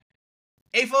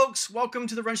Hey folks, welcome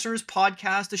to the Wrenchers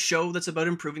Podcast, a show that's about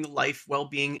improving the life,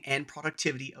 well-being, and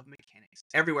productivity of mechanics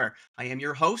everywhere. I am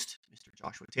your host, Mr.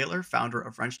 Joshua Taylor, founder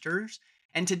of Wrenchers,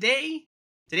 and today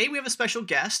we have a special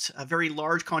guest, a very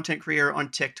large content creator on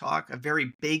TikTok, a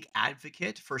very big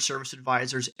advocate for service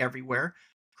advisors everywhere,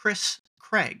 Chris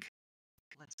Craig.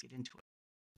 Let's get into it.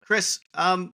 Chris,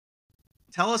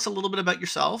 tell us a little bit about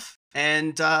yourself,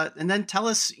 and then tell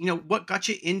us, what got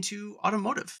you into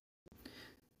automotive.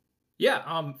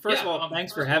 First of all,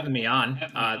 thanks for having me on.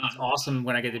 It's awesome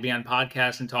when I get to be on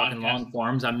podcasts and talking long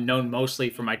forms. I'm known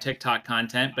mostly for my TikTok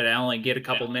content, but I only get a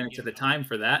couple minutes at a time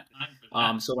for that.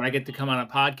 So when I get to come on a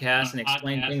podcast and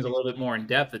explain things a little bit more in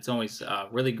depth, it's always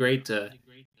really great to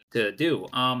do.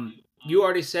 You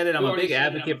already said it. I'm a big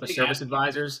advocate for service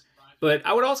advisors, but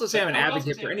I would also say I'm an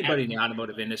advocate for anybody in the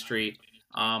automotive industry.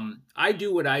 I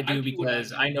do what I do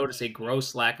because I noticed a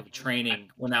gross lack of training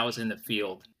when I was in the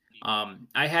field.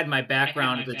 I had my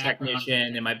background as a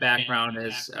technician and my background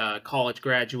as a college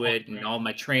graduate and all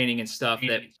my training and stuff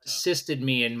that assisted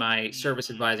me in my service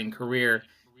advising career.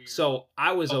 So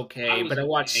I was okay, but I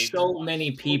watched so many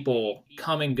people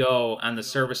come and go on the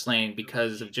service lane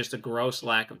because of just a gross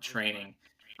lack of training.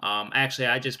 Actually,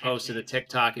 I just posted a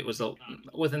TikTok. It was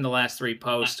within the last three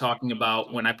posts talking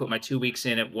about when I put my 2 weeks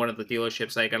in at one of the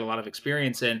dealerships I got a lot of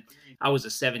experience in. I was the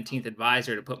 17th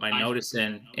advisor to put my notice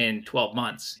in 12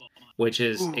 months, which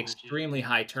is Ooh. extremely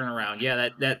high turnaround. Yeah,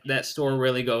 that store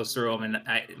really goes through them.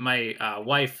 And my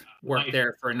wife worked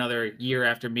there for another year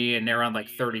after me, and they're on like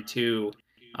 32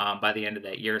 by the end of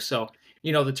that year. So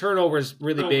the turnover is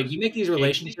really big. You make these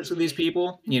relationships with these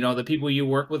people. The people you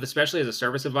work with, especially as a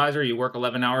service advisor, you work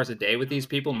 11 hours a day with these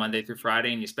people, Monday through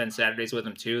Friday, and you spend Saturdays with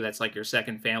them too. That's like your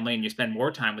second family, and you spend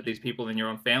more time with these people than your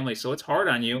own family. So it's hard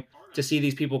on you to see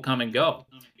these people come and go.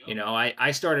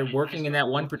 I started working in that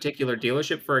one particular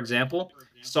dealership, for example,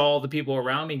 saw the people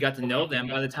around me, got to know them.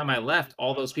 By the time I left,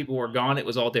 all those people were gone. It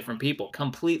was all different people,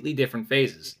 completely different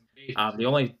phases. The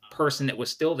only person that was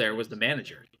still there was the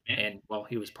manager. And well,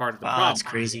 he was part of the Wow, problem. that's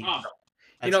crazy.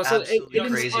 You That's know, so it, absolutely it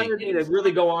crazy. inspired me to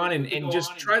really go on and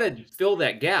just try to fill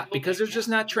that gap because there's just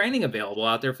not training available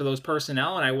out there for those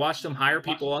personnel. And I watched them hire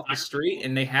people off the street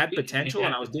and they had potential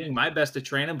and I was doing my best to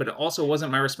train them, but it also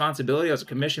wasn't my responsibility. I was a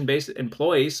commission-based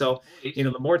employee. So,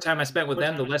 the more time I spent with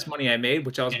them, the less money I made,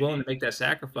 which I was willing to make that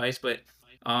sacrifice. But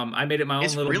I made it my own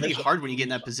It's little really mission. hard when you get in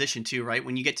that position too, right?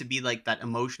 When you get to be like that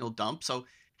emotional dump. So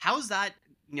how's that?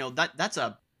 That's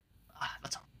a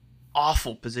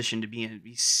awful position to be in.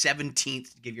 Be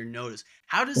 17th to give your notice.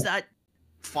 How does that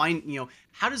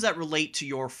how does that relate to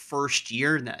your first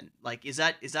year then? Like, was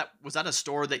that a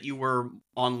store that you were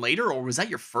on later, or was that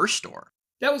your first store?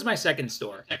 That was my second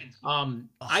store. I Oh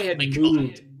had my god.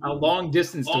 moved a long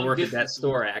distance to work at that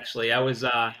store, actually. I was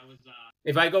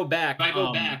If I go back,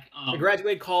 I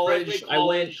graduated college.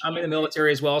 I'm in the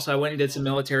military as well. So I went and did some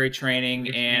military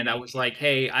training. And I was like,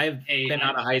 hey, I've been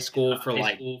out of high school for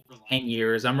like 10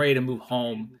 years. I'm ready to move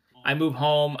home. I move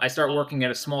home. I start working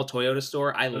at a small Toyota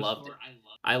store. I loved it.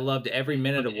 I loved every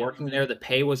minute of working there. The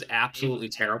pay was absolutely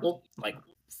terrible,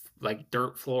 like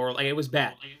dirt floor. Like it was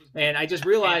bad. And I just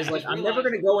realized like I'm never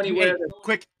going to go anywhere. Hey,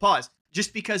 quick pause.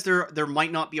 Just because there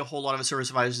might not be a whole lot of service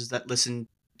advisors that listen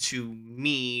to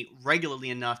me regularly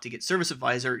enough to get service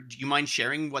advisor, do you mind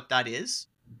sharing what that is?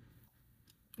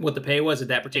 What the pay was at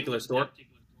that particular store.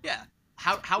 Yeah.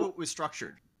 How it was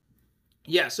structured.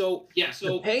 Yeah, so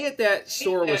the pay at that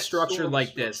store was structured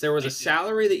like this. There was a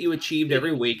salary that you achieved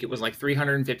every week. It was like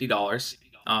 $350.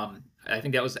 I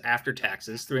think that was after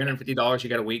taxes. $350 you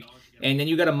got a week. And then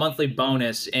you got a monthly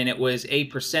bonus, and it was a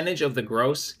percentage of the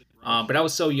gross. But I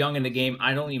was so young in the game,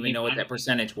 I don't even know what that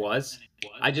percentage was.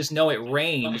 I just know it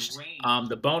ranged.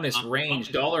 The bonus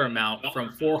ranged dollar amount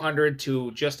from 400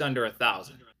 to just under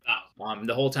 1,000.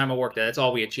 The whole time I worked there, that's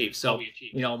all we achieved. So,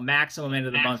 maximum end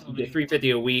of the month, you get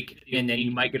 350 a week, and then you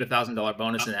might get $1,000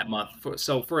 bonus in that month.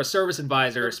 So for a service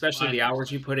advisor, especially the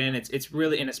hours you put in, it's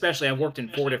really, and especially I've worked in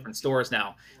 4 different stores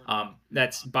now.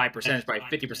 That's by percentage, by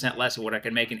 50% less of what I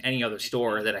could make in any other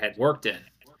store that I had worked in.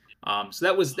 So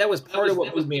that was part of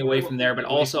what moved me away from there, but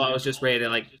also I was just ready to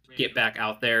like get back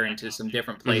out there into some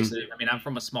different Mhm. places. I mean, I'm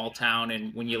from a small town,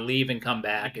 and when you leave and come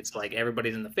back, it's like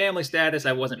everybody's in the family status.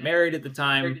 I wasn't married at the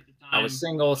time; I was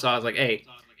single, so I was like, hey,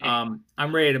 I'm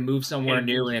ready to move somewhere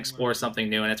new and explore something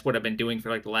new, and that's what I've been doing for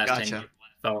like the last 10 years. Gotcha.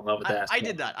 Fell in love with that. I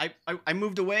did that. I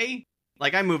moved away.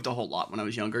 Like, I moved a whole lot when I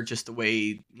was younger, just the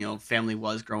way, family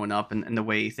was growing up, and the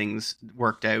way things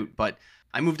worked out. But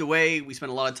I moved away. We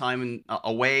spent a lot of time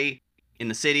away in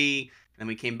the city. And then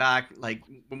we came back, like,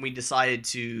 when we decided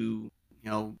to,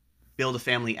 build a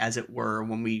family, as it were,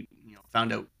 when we,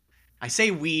 found out I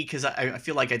say we because I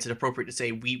feel like it's appropriate to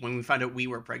say we when we found out we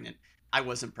were pregnant. I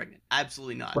wasn't pregnant.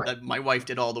 Absolutely not. Right. That my wife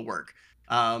did all the work.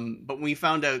 But when we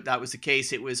found out that was the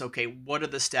case, it was okay. What are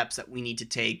the steps that we need to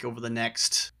take over the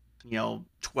next,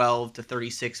 12 to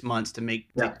 36 months to make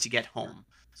Yeah. to get home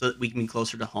so that we can be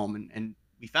closer to home? And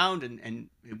we found and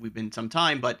we've been some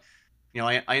time, but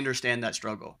I understand that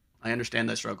struggle. I understand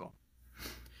that struggle.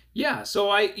 Yeah, so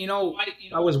I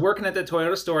was working at the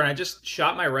Toyota store and I just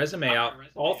shot my resume out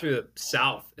all through the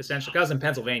South, essentially. 'Cause I was in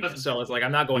Pennsylvania, so it's like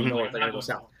I'm not going Mhm. north, I gotta go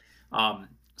south.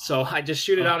 So I just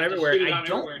shoot it out everywhere. I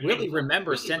don't really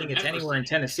remember sending it to anywhere in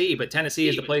Tennessee, but Tennessee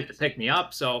is the place to pick me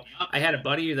up. So I had a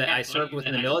buddy that I served with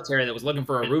in the military that was looking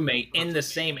for a roommate in the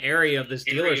same area of this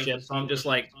dealership. So I'm just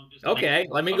like, okay,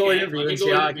 let me go interview and see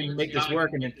how I can make this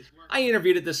work. And then I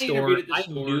interviewed at this store. I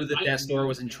knew that that store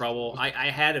was in trouble.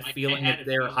 I had a feeling that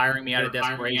they were hiring me out of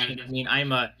desperation. I mean,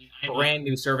 I'm a brand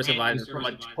new service advisor from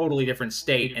a totally different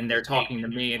state, and they're talking to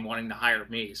me and wanting to hire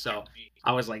me. So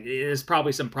I was like, there's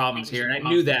probably some problems here. And I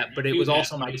knew that, but it was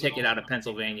also my ticket out of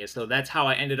Pennsylvania. So that's how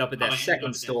I ended up at that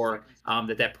second store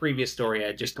that previous story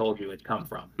I just told you had come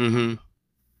from. Mhm.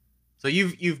 So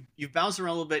you've bounced around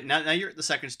a little bit. Now you're at the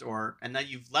second store, and then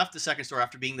you've left the second store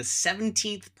after being the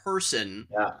 17th person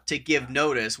Yeah. to give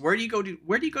notice. Where do you go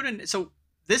to? So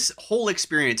this whole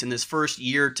experience in this first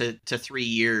year to 3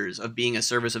 years of being a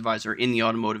service advisor in the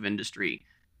automotive industry,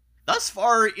 thus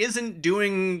far isn't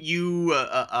doing you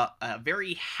a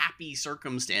very happy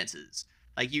circumstances.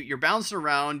 Like you're bouncing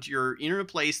around. You're in a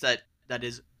place that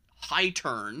is high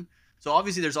turn. So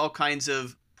obviously there's all kinds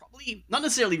of probably not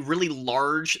necessarily really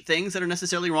large things that are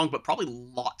necessarily wrong, but probably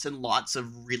lots and lots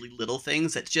of really little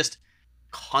things that's just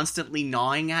constantly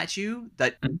gnawing at you.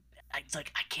 That it's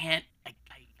like I can't.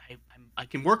 I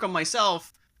can work on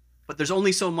myself, but there's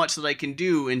only so much that I can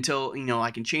do until I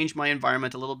can change my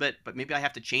environment a little bit. But maybe I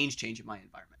have to change my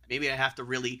environment. Maybe I have to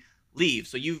really leave.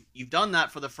 So you've done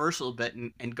that for the first little bit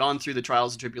and gone through the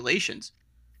trials and tribulations.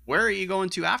 Where are you going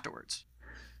to afterwards?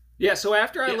 Yeah, so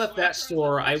after I left that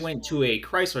store, I went to a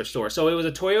Chrysler store. So it was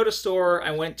a Toyota store. I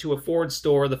went to a Ford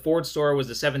store. The Ford store was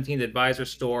the 17th Advisor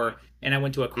store, and I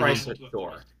went to a Chrysler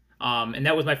store. And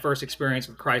that was my first experience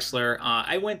with Chrysler.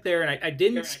 I went there and I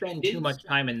didn't spend too much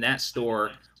time in that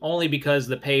store, only because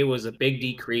the pay was a big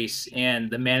decrease and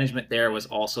the management there was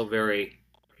also very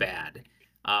bad.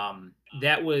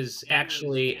 That was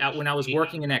actually when I was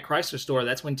working in that Chrysler store.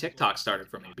 That's when TikTok started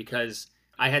for me because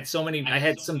I had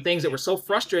some things that were so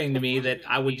frustrating to me that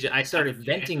I started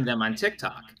venting them on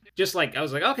TikTok. Just like I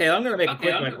was like, okay, I'm gonna make a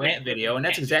quick like rant video, and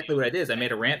that's exactly what I did. Is I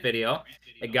made a rant video.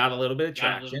 It got a little bit of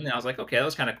traction, and I was like, okay, that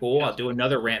was kind of cool. I'll do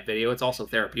another rant video. It's also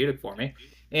therapeutic for me.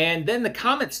 And then the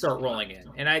comments start rolling in,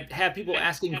 and I have people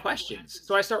asking questions.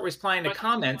 So I start replying to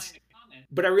comments,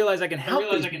 but I realize I can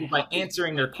help these people by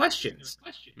answering their questions.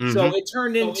 So Mm-hmm. it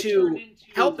turned into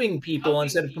helping people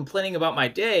instead of complaining about my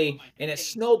day, and it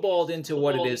snowballed into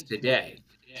what it is today.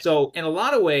 So in a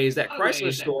lot of ways, that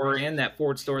Chrysler store and that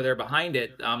Ford store there behind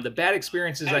it, the bad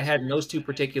experiences I had in those two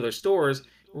particular stores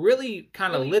really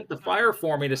kind of lit the fire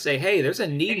for me to say, hey, there's a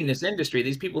need in this industry.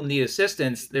 These people need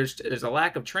assistance. There's a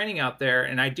lack of training out there,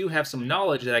 and I do have some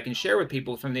knowledge that I can share with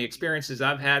people from the experiences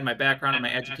I've had, my background and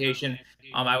my education.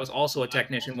 I was also a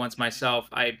technician once myself.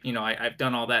 I've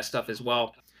done all that stuff as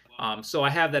well. So I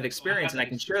have that experience and I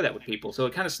can share that with people. So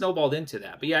it kind of snowballed into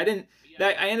that. But yeah,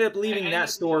 I ended up leaving that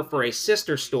store for a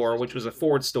sister store, which was a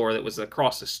Ford store that was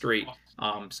across the street.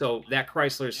 So that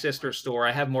Chrysler sister store,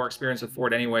 I have more experience with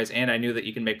Ford anyways, and I knew that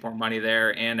you can make more money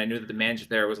there, and I knew that the manager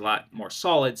there was a lot more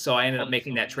solid. So I ended up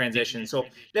making that transition. So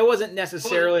that wasn't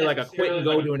necessarily like a quit and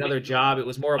go to another job. It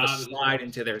was more of a slide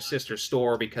into their sister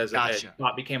store because a Gotcha.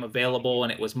 spot became available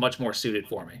and it was much more suited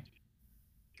for me.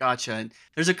 Gotcha. And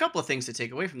there's a couple of things to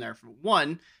take away from there. For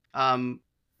one, um,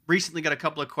 recently got a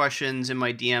couple of questions in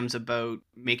my DMs about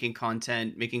making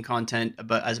content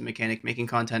about as a mechanic, making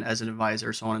content as an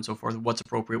advisor, so on and so forth. What's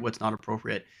appropriate, what's not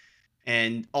appropriate,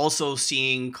 and also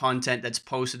seeing content that's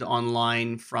posted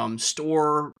online from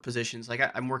store positions.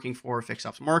 Like I'm working for Fixed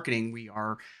Ops Marketing. We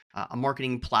are a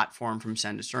marketing platform from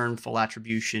Send to Stern, full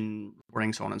attribution,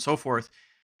 reporting, so on and so forth.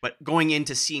 But going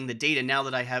into seeing the data now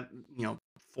that I have,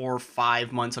 4 or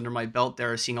 5 months under my belt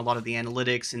there, seeing a lot of the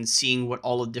analytics and seeing what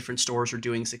all the different stores are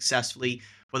doing successfully,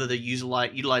 whether they're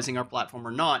utilizing our platform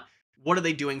or not, what are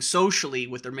they doing socially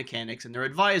with their mechanics and their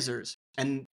advisors?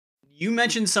 And you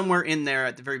mentioned somewhere in there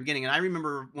at the very beginning, and I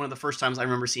remember one of the first times I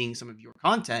remember seeing some of your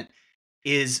content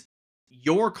is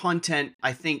your content,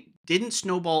 I think, didn't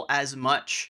snowball as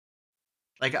much.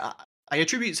 Like I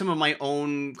attribute some of my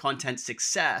own content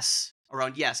success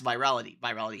around, yes, virality.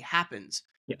 Virality happens,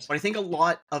 Yes. but I think a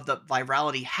lot of the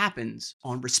virality happens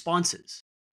on responses.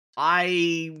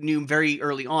 I knew very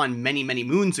early on, many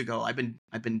moons ago. I've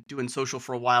been doing social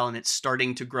for a while, and it's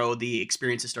starting to grow. The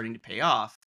experience is starting to pay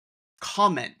off.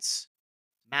 Comments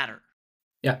matter.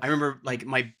 Yeah. I remember like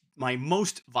my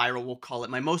most viral, we'll call it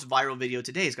my most viral video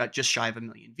today has got just shy of 1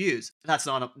 million views. That's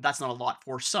not a lot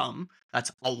for some.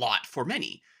 That's a lot for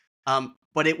many.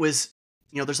 But it was,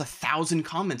 there's 1,000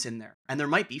 comments in there, and there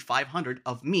might be 500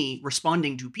 of me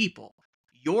responding to people.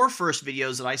 Your first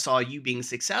videos that I saw you being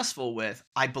successful with,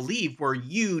 I believe, were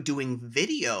you doing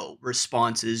video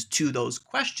responses to those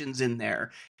questions in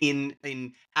there in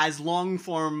as long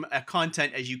form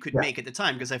content as you could Yeah. make at the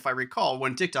time. Because if I recall,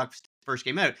 when TikTok first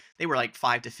came out, they were like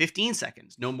 5 to 15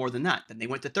 seconds, no more than that. Then they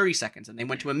went to 30 seconds, and they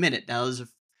went to a minute.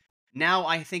 Now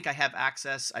I think I have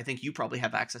access. I think you probably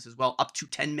have access as well, up to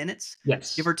 10 minutes, give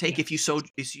Yes. or take. If you so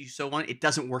want, it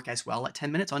doesn't work as well at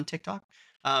 10 minutes on TikTok.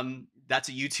 That's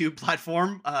a YouTube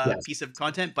platform Yes. piece of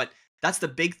content, but that's the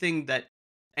big thing that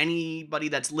anybody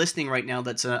that's listening right now,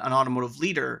 that's an automotive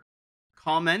leader,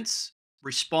 comments,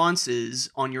 responses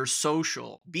on your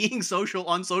social, being social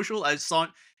on social. As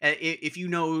if you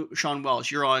know Sean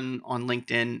Welsh, you're on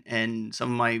LinkedIn, and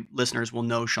some of my listeners will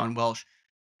know Sean Welsh.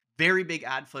 Very big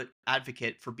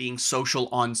advocate for being social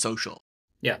on social.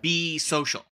 Yeah. Be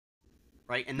social,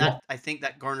 right? And Yeah. I think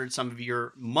that garnered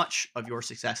much of your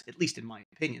success, at least in my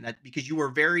opinion. That because you're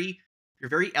very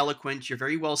eloquent, you're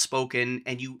very well spoken,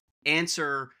 and you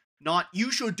answer not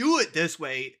 "you should do it this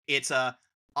way." It's a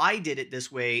 "I did it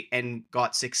this way and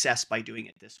got success by doing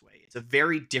it this way." It's a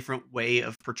very different way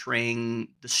of portraying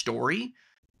the story.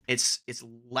 It's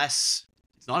less.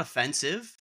 It's not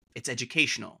offensive. It's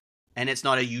educational, and it's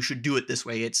not a "you should do it this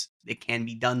way." It can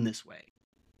be done this way.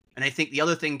 And I think the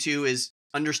other thing too is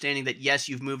understanding that yes,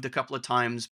 you've moved a couple of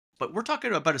times, but we're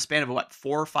talking about a span of what,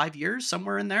 4 or 5 years,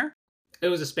 somewhere in there. It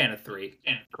was a span of 3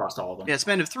 across all of them. Yeah,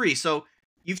 span of three. So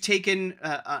you've taken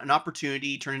an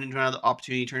opportunity, turned it into another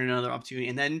opportunity, turned it into another opportunity,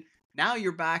 and then now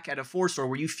you're back at a Ford store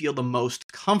where you feel the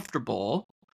most comfortable.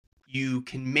 You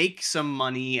can make some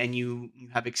money, and you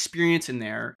have experience in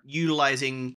there,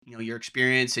 utilizing your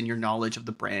experience and your knowledge of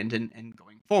the brand and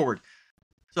going forward.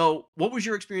 So, what was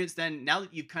your experience then? Now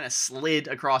that you've kind of slid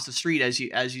across the street, as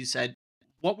you said,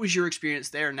 what was your experience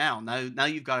there? Now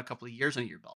you've got a couple of years under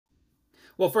your belt.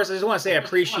 Well, first, I just want to say I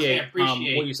appreciate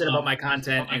what you said about my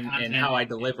content and how I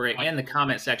deliver it and the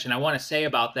comment section. I want to say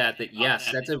about that yes,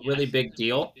 that's a really big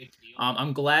deal.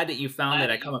 I'm glad that you found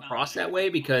that I come across that way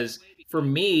because for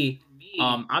me,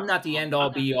 I'm not the end all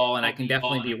be all, and I can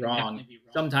definitely be wrong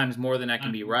sometimes more than I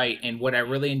can be right. And what I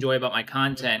really enjoy about my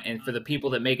content, and for the people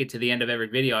that make it to the end of every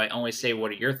video, I always say,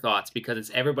 "What are your thoughts?" Because it's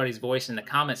everybody's voice in the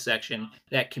comment section.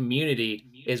 That community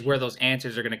is where those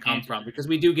answers are going to come from because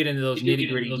we do get into those nitty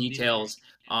gritty details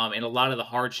and a lot of the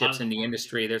hardships in the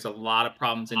industry. There's a lot of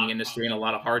problems in the industry and a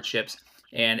lot of hardships.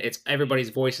 And it's everybody's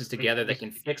voices together that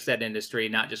can fix that industry,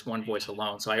 not just one voice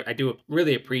alone. So I do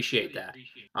really appreciate that.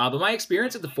 But my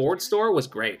experience at the Ford store was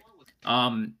great.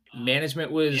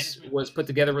 Management was put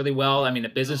together really well. I mean, the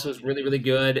business was really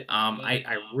good.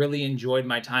 I really enjoyed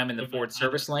my time in the Ford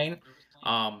service lane.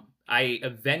 I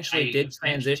eventually did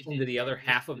transition to the other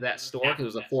half of that store because it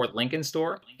was a Ford Lincoln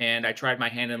store, and I tried my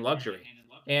hand in luxury,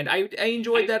 and I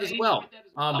enjoyed that as well.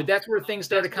 But that's where things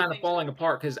started kind of falling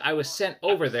apart because I was sent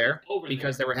over there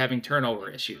because they were having turnover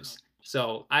issues.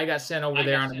 So I got sent over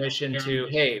there on a mission to,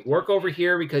 hey, work over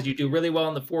here because you do really well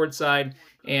on the Ford side,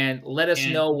 and let us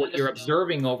know what you're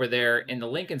observing over there in the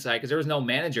Lincoln side because there was no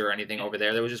manager or anything over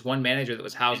there. There was just one manager that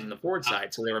was housed in the Ford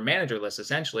side, so they were managerless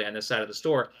essentially on this side of the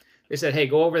store. They said, hey,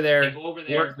 go over there,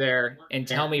 work there, and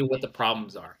tell me what the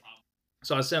problems are.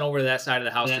 So I was sent over to that side of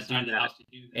the house to do that,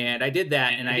 and I did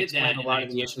that, and I explained a lot of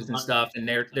the issues and stuff, and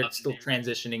they're still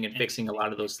transitioning and fixing a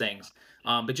lot of those things.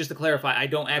 But just to clarify, I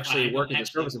don't actually work as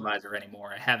a service advisor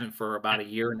anymore. I haven't for about a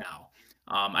year now.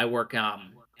 I work.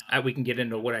 We can get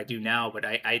into what I do now, but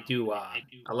I do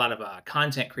a lot of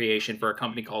content creation for a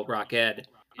company called RockED,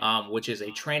 which is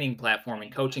a training platform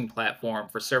and coaching platform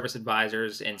for service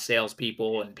advisors and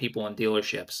salespeople and people in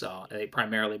dealerships. So they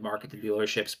primarily market to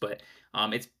dealerships, but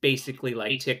it's basically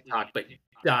like TikTok, but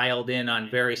dialed in on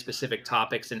very specific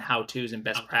topics and how to's and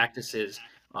best practices,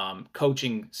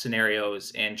 coaching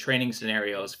scenarios and training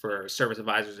scenarios for service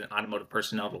advisors and automotive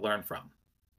personnel to learn from.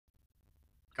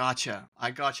 Gotcha.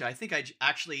 I gotcha. I think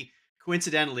actually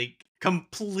coincidentally,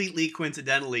 completely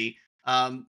coincidentally,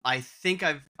 I think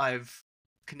I've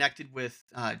connected with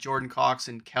Jordan Cox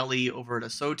and Kelly over at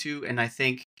Asotu, and I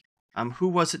think who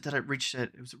was it that I reached out?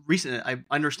 It was recent. I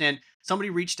understand somebody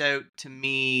reached out to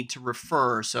me to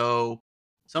refer. So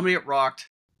somebody at Rocked.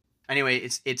 Anyway,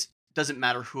 it's doesn't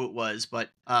matter who it was, but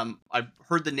I've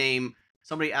heard the name.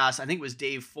 somebody asked, I think it was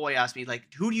Dave Foy asked me, like,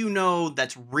 who do you know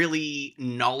that's really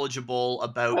knowledgeable I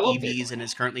about love Dave EVs and Foy.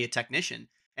 is currently a technician?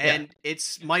 Yeah, And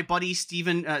it's my buddy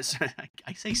Steven. Sorry,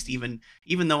 I say Steven,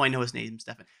 even though I know his name,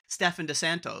 Stefan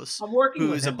DeSantos, I'm working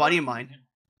with who's a him. buddy of mine.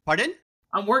 Pardon?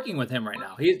 I'm working with him right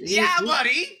now. He's Yeah,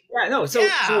 buddy. yeah, no,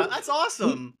 Yeah, that's he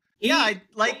awesome. Yeah, he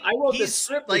like I wrote the he's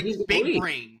script that like he's big agreed.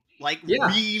 brain, like Yeah,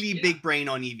 really big brain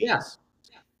on yeah. EVs.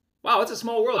 Wow, it's a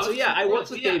small world. So yeah, I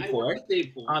worked with Dave Ford.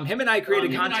 Him and I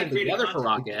created content together for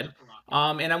RockED.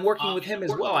 And I'm working with him as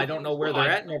well. I don't know where they're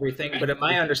at and everything, but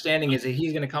my understanding is that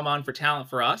he's going to come on for Talent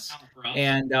for Us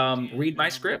and read my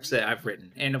scripts that I've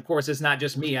written. And of course, it's not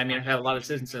just me. I mean, I've had a lot of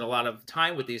assistants and a lot of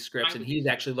time with these scripts, and he's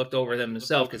actually looked over them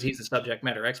himself because he's the subject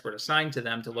matter expert assigned to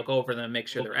them to look over them and make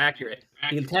sure they're accurate.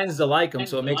 He tends to like them,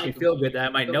 so it makes me feel good that I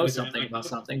might know something about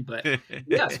something. But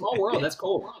yeah, small world. That's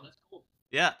cool.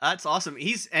 Yeah, that's awesome.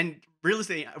 And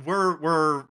realistically,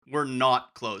 we're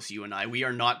not close. You and I, we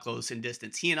are not close in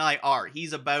distance. He and I are.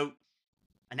 He's about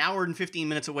an hour and 15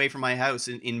 minutes away from my house.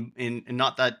 In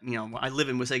not that, I live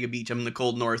in Wasaga Beach. I'm in the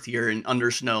cold north here and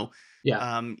under snow.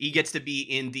 Yeah. He gets to be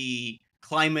in the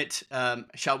climate,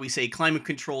 shall we say, climate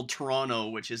controlled Toronto,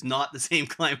 which is not the same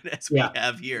climate as we Yeah.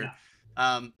 have here. Yeah.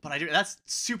 But that's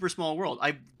super small world.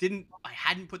 I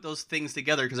hadn't put those things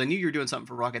together because I knew you were doing something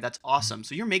for RockED. That's awesome.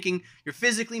 So you're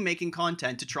physically making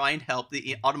content to try and help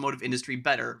the automotive industry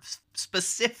better.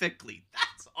 Specifically,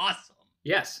 that's awesome.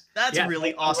 Yes. That's Yeah.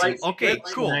 really I awesome. write Okay,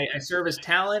 scripts cool. and I service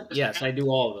talent. Yes, I do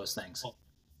all of those things.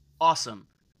 Awesome.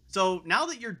 So now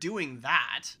that you're doing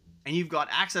that and you've got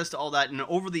access to all that, and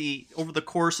over the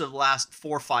course of the last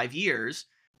 4 or 5 years,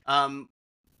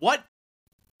 what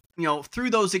through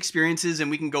those experiences,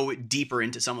 and we can go deeper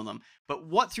into some of them, but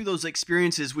what through those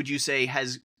experiences would you say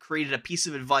has created a piece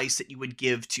of advice that you would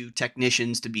give to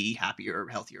technicians to be happier,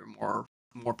 healthier, more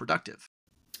productive?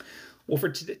 Well, for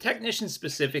technicians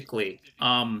specifically,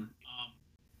 a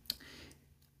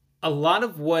lot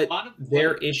of what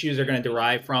their issues are going to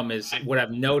derive from is what I've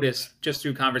noticed just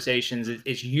through conversations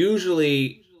is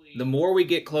usually the more we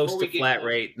get close to flat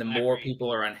rate, the more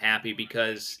people are unhappy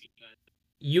because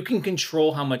you can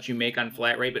control how much you make on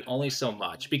flat rate, but only so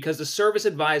much because the service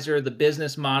advisor, the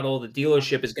business model, the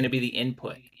dealership is going to be the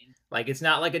input. Like it's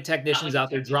not like a technician's out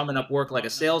there drumming up work like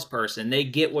a salesperson. They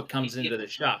get what comes into the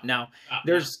shop. Now,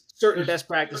 there's certain best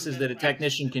practices that a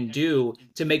technician can do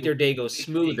to make their day go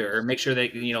smoother, or make sure that,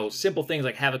 simple things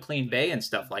like have a clean bay and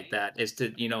stuff like that is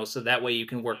to, so that way you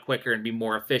can work quicker and be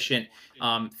more efficient.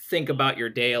 Think about your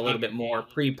day a little bit more,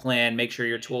 pre-plan, make sure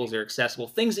your tools are accessible,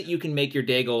 things that you can make your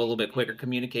day go a little bit quicker,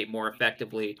 communicate more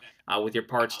effectively with your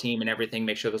parts team and everything,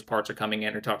 make sure those parts are coming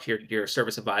in, or talk to your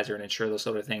service advisor and ensure those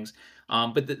sort of things.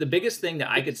 But the biggest thing that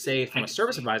I could say from a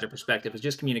service advisor perspective is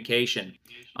just communication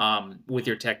with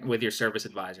your service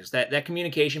advisors. That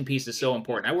communication piece is so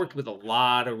important. I worked with a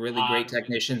lot of really great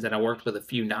technicians, and I worked with a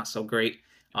few not so great.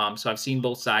 So I've seen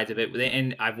both sides of it,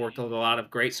 and I've worked with a lot of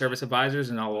great service advisors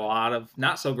and a lot of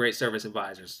not so great service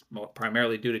advisors,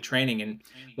 primarily due to training. And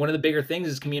one of the bigger things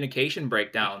is communication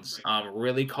breakdowns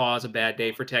really cause a bad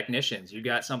day for technicians. You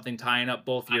got something tying up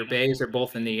both your bays, they're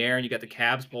both in the air, and you got the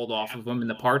cabs pulled off of them, and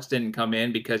the parts didn't come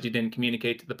in because you didn't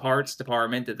communicate to the parts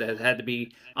department that had to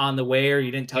be on the way, or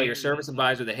you didn't tell your service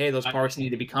advisor that, hey, those parts need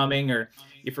to be coming, or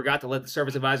you forgot to let the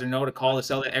service advisor know to call to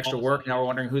sell that extra work. Now we're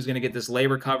wondering who's going to get this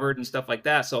labor covered and stuff like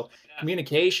that. So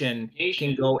communication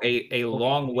can go a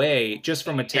long way just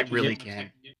from a It really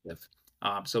technician can.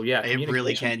 perspective. So yeah, It really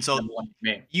communication can. is So number one for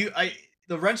me.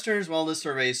 the Wrenchters Wellness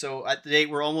Survey. So at the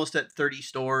date, we're almost at 30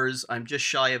 stores. I'm just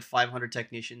shy of 500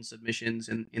 technician submissions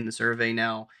in the survey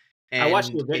now, I watched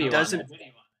and your video on that.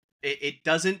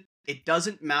 it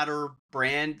doesn't matter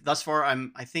brand. Thus far,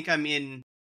 I think I've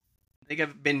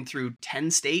been through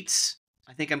 10 states.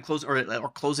 I think I'm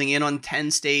closing in on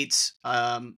 10 states.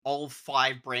 All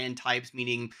 5 brand types,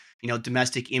 meaning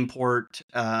domestic, import,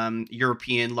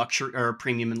 European, luxury or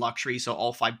premium and luxury. So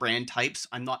all 5 brand types.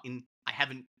 I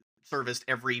haven't serviced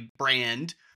every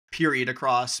brand period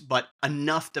across, but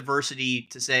enough diversity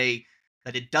to say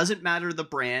that it doesn't matter the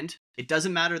brand, it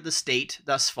doesn't matter the state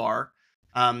thus far.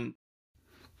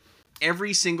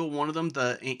 Every single one of them,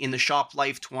 in the Shop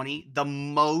Life 20, the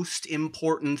most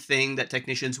important thing that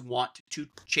technicians want to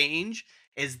change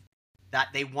is that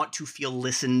they want to feel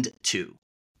listened to.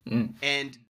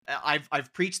 And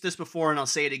I've preached this before, and I'll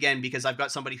say it again because I've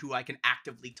got somebody who I can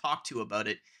actively talk to about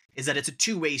it, is that it's a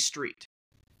two-way street.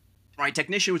 Right?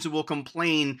 Technicians will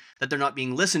complain that they're not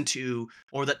being listened to,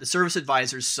 or that the service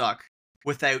advisors suck,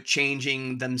 without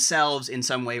changing themselves in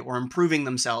some way or improving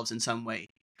themselves in some way.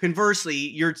 Conversely,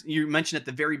 you mentioned at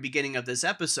the very beginning of this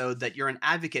episode that you're an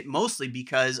advocate mostly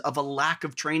because of a lack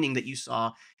of training that you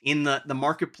saw in the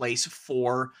marketplace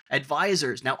for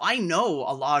advisors. Now, I know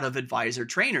a lot of advisor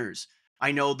trainers.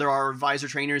 I know there are advisor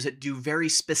trainers that do very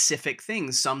specific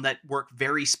things, some that work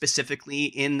very specifically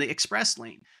in the express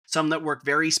lane, some that work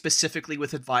very specifically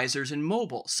with advisors in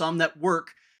mobile, some that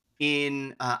work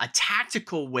in a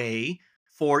tactical way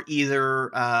for either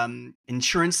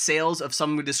insurance sales of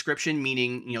some description,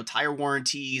 meaning tire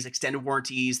warranties, extended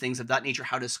warranties, things of that nature,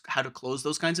 how to close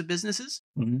those kinds of businesses.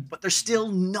 Mhm. But there's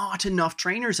still not enough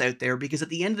trainers out there because at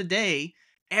the end of the day,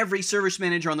 every service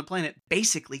manager on the planet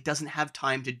basically doesn't have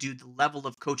time to do the level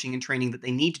of coaching and training that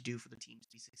they need to do for the teams to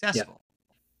be Yeah. successful.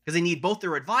 Because they need both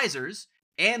their advisors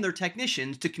and their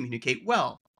technicians to communicate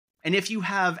well. And if you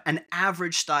have an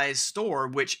average size store,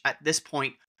 which at this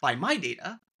point, by my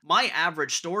data, my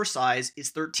average store size is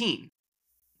 13,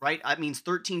 right? That means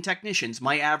 13 technicians.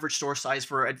 My average store size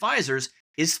for advisors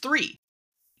is 3.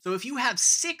 So if you have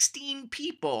 16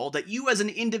 people that you as an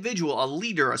individual, a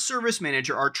leader, a service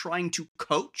manager are trying to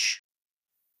coach,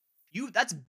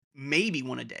 that's maybe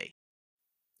one a day.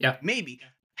 Yeah. Maybe.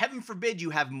 Heaven forbid you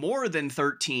have more than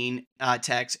 13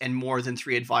 techs and more than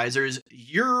 3 advisors.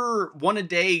 You're one a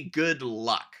day. Good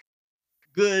luck.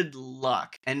 Good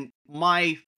luck. And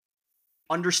my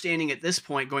understanding at this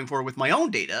point, going forward with my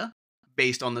own data,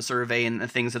 based on the survey and the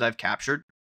things that I've captured,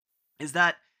 is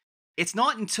that it's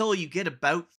not until you get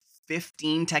about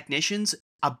 15 technicians,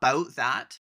 about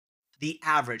that, the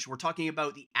average, we're talking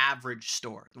about the average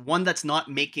store, the one that's not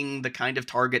making the kind of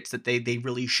targets that they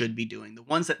really should be doing, the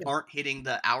ones that Yeah. aren't hitting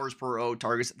the hours per hour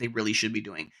targets that they really should be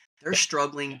doing. They're Yeah.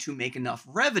 struggling to make enough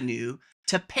revenue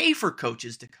to pay for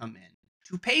coaches to come in,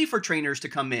 to pay for trainers to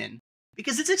come in,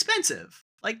 because it's expensive.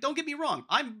 Like, don't get me wrong.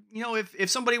 If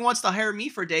somebody wants to hire me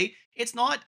for a day, it's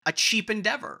not a cheap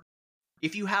endeavor.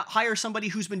 If you hire somebody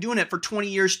who's been doing it for 20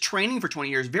 years, training for 20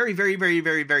 years, very, very, very,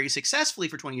 very, very successfully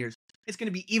for 20 years, it's going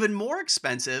to be even more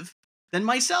expensive than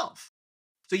myself.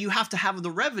 So you have to have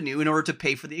the revenue in order to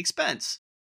pay for the expense.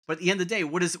 But at the end of the day,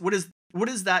 what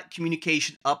is that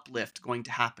communication uplift going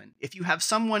to happen? If you have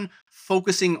someone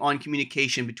focusing on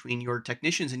communication between your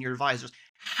technicians and your advisors,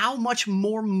 how much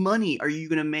more money are you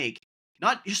going to make?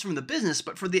 Not just from the business,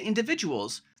 but for the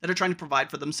individuals that are trying to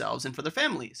provide for themselves and for their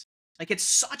families. Like, it's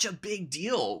such a big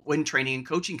deal when training and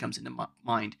coaching comes into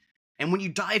mind. And when you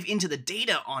dive into the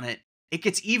data on it, it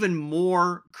gets even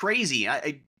more crazy.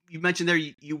 You mentioned there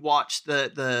you watched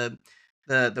the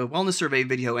wellness survey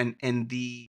video and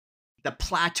the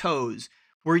plateaus.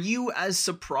 Were you as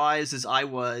surprised as I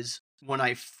was when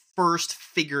I first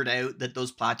figured out that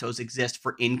those plateaus exist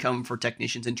for income for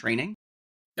technicians in training?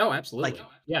 Oh, Like, absolutely.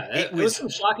 Yeah, it it was was some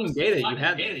shocking data you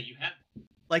had there.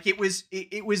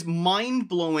 it was mind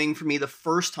blowing for me the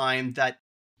first time that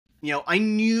I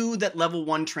knew that level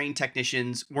 1 trained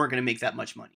technicians weren't going to make that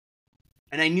much money.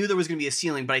 And I knew there was going to be a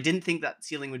ceiling, but I didn't think that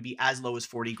ceiling would be as low as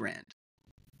 40 grand.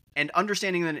 And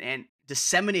understanding that and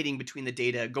disseminating between the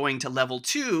data going to level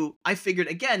 2, I figured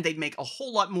again they'd make a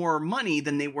whole lot more money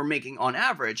than they were making on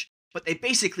average, but they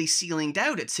basically ceilinged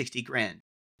out at 60 grand.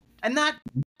 And that,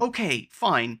 okay,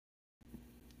 fine.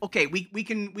 Okay, we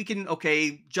can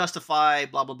okay, justify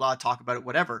blah blah blah, talk about it,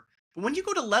 whatever. But when you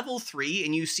go to level 3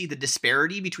 and you see the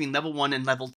disparity between level 1 and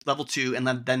level 2 and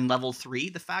then level 3,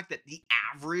 the fact that the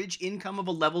average income of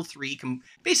a level 3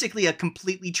 basically a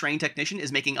completely trained technician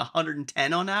is making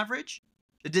 110 on average,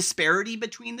 the disparity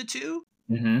between the two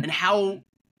Mhm. and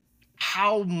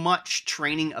how much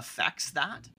training affects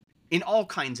that in all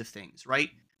kinds of things,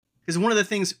 right? Because one of the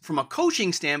things from a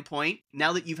coaching standpoint,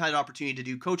 now that you've had an opportunity to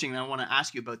do coaching, and I want to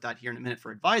ask you about that here in a minute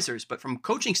for advisors, but from a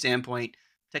coaching standpoint,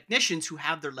 technicians who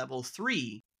have their level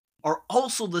 3 are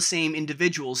also the same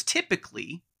individuals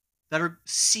typically that are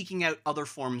seeking out other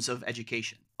forms of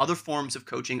education, other forms of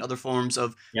coaching, other forms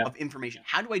of Yeah. information.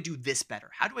 How do I do this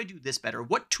better? How do I do this better?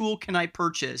 What tool can I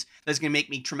purchase that's going to make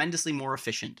me tremendously more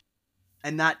efficient?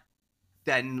 And that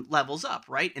then levels up,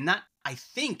 right? And that, I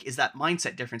think, is that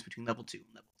mindset difference between level 2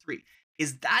 and level 3.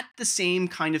 Is that the same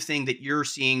kind of thing that you're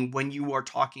seeing when you are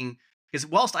talking? Because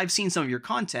whilst I've seen some of your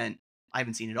content, I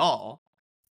haven't seen it all.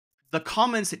 The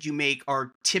comments that you make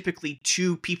are typically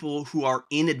to people who are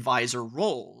in advisor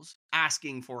roles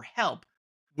asking for help.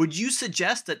 Would you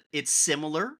suggest that it's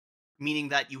similar, meaning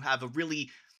that you have a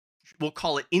really, we'll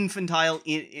call it infantile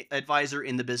advisor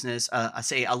in the business,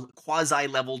 say a quasi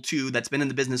level 2 that's been in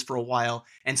the business for a while,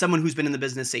 and someone who's been in the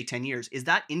business, say 10 years? Is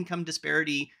that income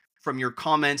disparity from your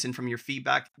comments and from your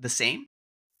feedback the same?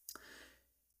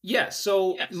 Yeah,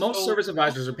 so most service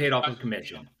advisors are paid off of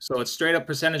commission. So it's straight up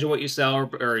percentage of what you sell or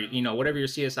whatever your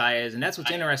CSI is. And that's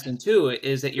what's interesting too,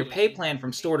 is that your pay plan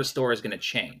from store to store is going to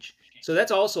change. So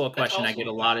that's also a question I get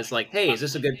a lot is like, hey, is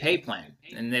this a good pay plan?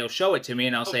 And they'll show it to me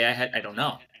and I'll say, I don't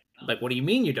know. Like, what do you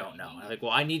mean you don't know? I'm like,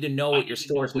 well, I need to know what your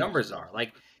store's numbers are.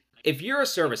 Like, if you're a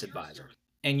service advisor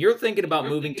and you're thinking about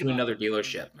moving to another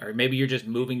dealership, or maybe you're just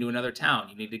moving to another town,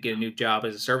 you need to get a new job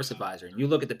as a service advisor, and you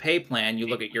look at the pay plan, you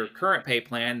look at your current pay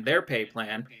plan, their pay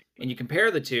plan, and you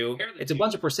compare the two, it's a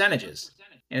bunch of percentages.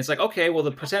 And it's like, okay, well,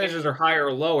 the percentages are higher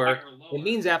or lower. It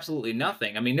means absolutely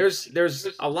nothing. I mean, there's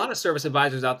a lot of service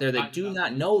advisors out there that do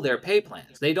not know their pay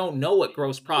plans. They don't know what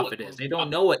gross profit is. They don't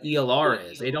know what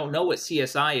ELR is. They don't know what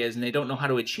CSI is, and they don't know how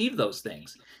to achieve those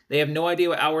things. They have no idea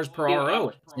what hours per RO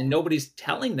is, and nobody's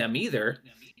telling them either.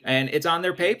 And it's on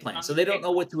their pay plan. So they don't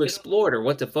know what to explore or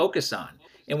what to focus on.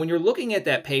 And when you're looking at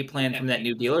that pay plan from that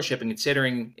new dealership and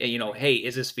considering, hey,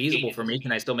 is this feasible for me?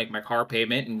 Can I still make my car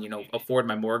payment and, afford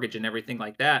my mortgage and everything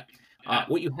like that?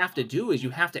 What you have to do is you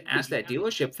have to ask that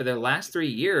dealership for their last 3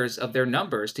 years of their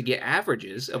numbers to get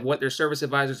averages of what their service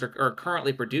advisors are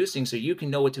currently producing so you can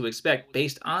know what to expect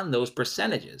based on those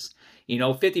percentages.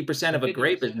 50% of a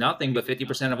grape is nothing, but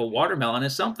 50% of a watermelon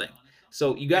is something.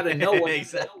 So you got to know what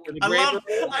Exactly. the I grape or love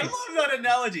the I wine. love that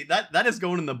analogy. That is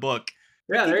going in the book.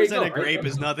 Yeah, there you 50% go. of Right grape there.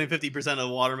 is nothing, 50% of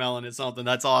watermelon is something.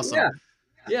 That's awesome. Yeah.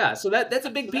 Yeah, so that's a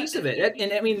big piece of it.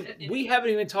 And I mean, we haven't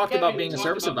even talked about being a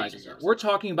service advisor yet. We're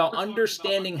talking about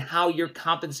understanding how you're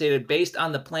compensated based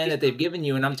on the plan that they've given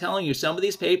you. And I'm telling you, some of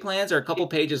these pay plans are a couple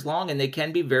pages long and they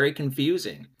can be very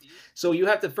confusing. So you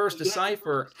have to first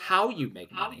decipher how you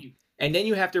make money. And then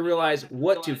you have to realize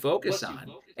what to focus on.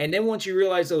 And then once you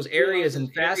realize those areas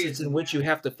and facets in which you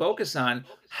have to focus on,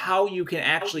 how you can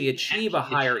actually achieve a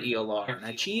higher ELR and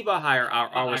achieve a higher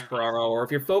hours per RO. Or if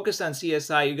you're focused on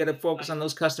CSI, you got to focus on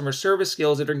those customer service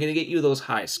skills that are going to get you those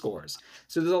high scores.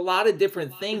 So there's a lot of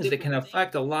different things that can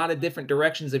affect a lot of different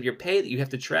directions of your pay that you have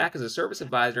to track as a service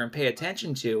advisor and pay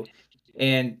attention to.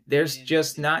 And there's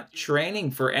just not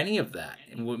training for any of that.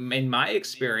 And in my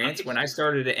experience, when I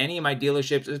started at any of my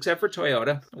dealerships, except for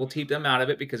Toyota, we'll keep them out of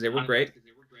it because they were great.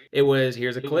 It was,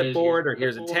 here's a clipboard or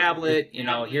here's a tablet,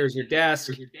 here's your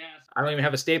desk. I don't even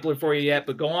have a stapler for you yet,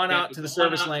 but go on out to the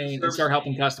service lane and start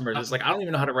helping customers. It's like, I don't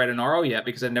even know how to write an RO yet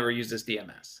because I've never used this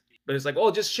DMS. But it's like,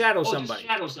 oh, just shadow somebody.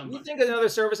 You think another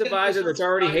service advisor that's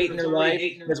already hating their life,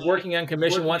 that's working on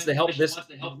commission, wants to help this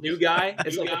new guy?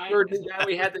 It's like the third new guy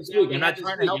we had this week. I'm not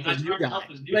trying to help this new guy. I'm not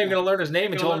even going to learn his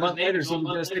name until a month later to see if he's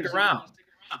going to stick around.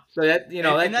 So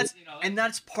And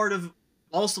that's part of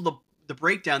also the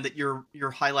breakdown that you're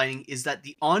highlighting is that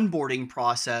the onboarding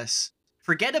process,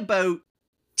 forget about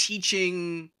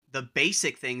teaching the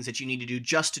basic things that you need to do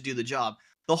just to do the job.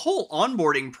 The whole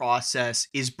onboarding process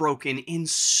is broken in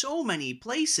so many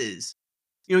places.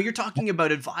 You're talking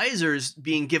about advisors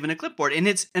being given a clipboard, and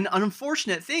it's an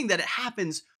unfortunate thing that it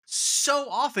happens so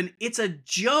often. It's a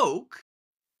joke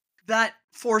that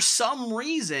for some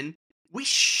reason we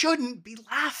shouldn't be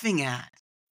laughing at.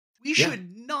 We Yeah,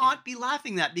 should not be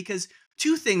laughing at, because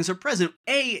two things are present.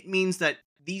 A, it means that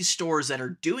these stores that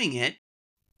are doing it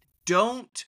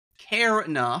don't care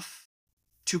enough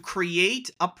to create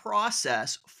a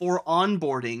process for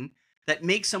onboarding that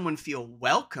makes someone feel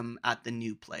welcome at the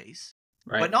new place,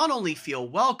 but right. not only feel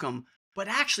welcome, but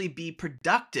actually be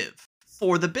productive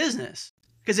for the business.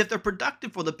 Because if they're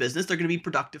productive for the business, they're going to be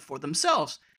productive for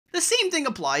themselves. The same thing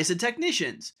applies to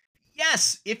technicians.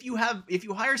 Yes, if you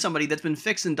hire somebody that's been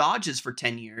fixing Dodges for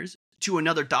 10 years to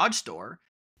another Dodge store,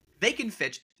 they can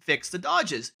fix the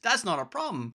Dodges. That's not a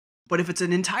problem. But if it's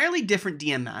an entirely different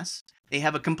DMS, they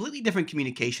have a completely different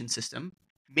communication system.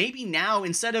 Maybe now,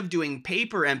 instead of doing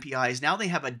paper MPIs, now they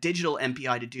have a digital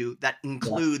MPI to do that Yeah.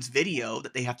 includes video,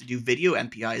 that they have to do video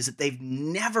MPIs that they've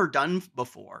never done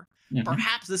before. Mhm.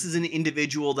 Perhaps this is an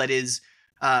individual that is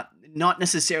not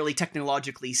necessarily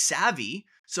technologically savvy.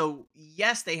 So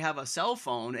yes, they have a cell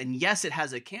phone and yes, it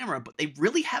has a camera, but they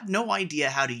really have no idea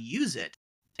how to use it.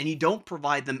 And you don't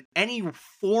provide them any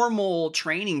formal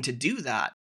training to do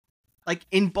that. Like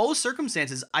in both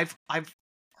circumstances, I've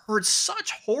heard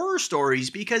such horror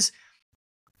stories because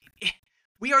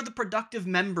we are the productive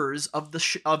members of the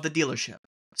dealership.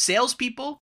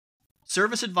 Salespeople,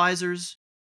 service advisors,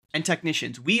 and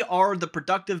technicians. We are the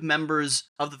productive members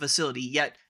of the facility,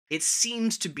 yet it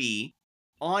seems to be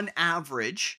on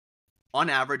average,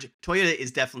 Toyota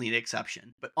is definitely an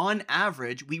exception, but on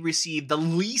average, we receive the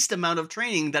least amount of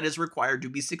training that is required to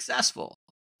be successful.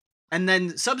 And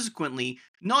then subsequently,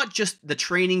 not just the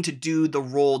training to do the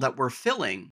role that we're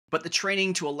filling, but the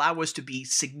training to allow us to be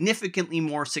significantly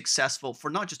more successful for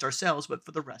not just ourselves, but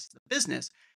for the rest of the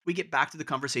business. we get back to the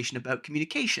conversation about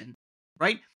communication,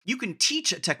 right? You can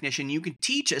teach a technician, you can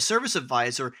teach a service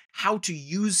advisor how to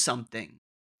use something,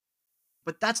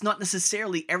 but that's not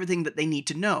necessarily everything that they need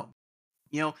to know.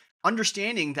 You know,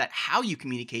 understanding that how you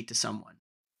communicate to someone,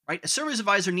 right? A service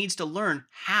advisor needs to learn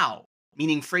how,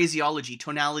 meaning phraseology,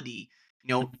 tonality,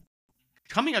 you know,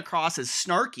 coming across as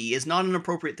snarky is not an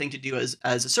appropriate thing to do as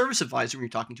a service advisor when you're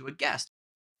talking to a guest.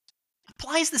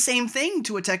 Applies the same thing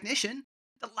to a technician.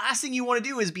 The last thing you want to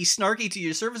do is be snarky to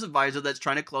your service advisor that's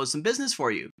trying to close some business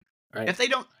for you. Right. If they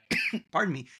don't,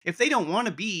 pardon me, if they don't want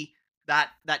to be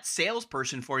that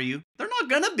salesperson for you, they're not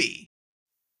gonna be,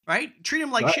 right? Treat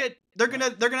them like Right. shit. They're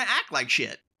gonna act like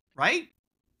shit, right?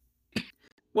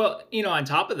 Well, on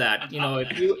top of that,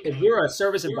 if you're a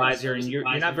service advisor and you're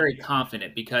not very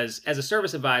confident, because as a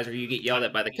service advisor, you get yelled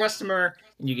at by the customer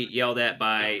and you get yelled at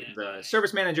by the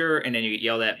service manager and then you get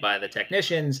yelled at by the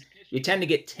technicians. You tend to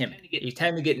get timid. You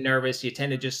tend to get nervous. You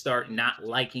tend to just start not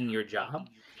liking your job.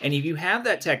 And if you have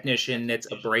that technician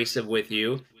that's abrasive with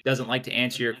you, doesn't like to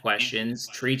answer your questions,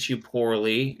 treats you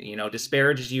poorly,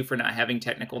 disparages you for not having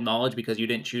technical knowledge because you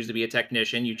didn't choose to be a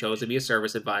technician, you chose to be a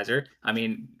service advisor. I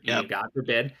mean, Yep. God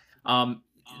forbid. Um,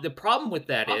 the problem with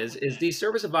that is these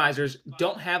service advisors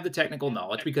don't have the technical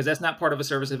knowledge because that's not part of a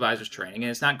service advisor's training, and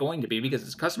it's not going to be because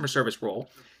it's a customer service role.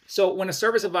 So when a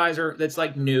service advisor that's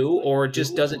like new or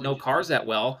just doesn't know cars that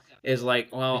well is like,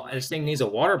 well, this thing needs a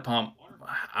water pump.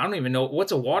 I don't even know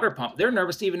what's a water pump. They're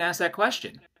nervous to even ask that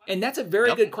question. And that's a very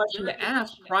Yep. good question to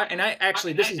ask. And I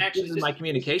actually, this is my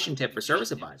communication tip for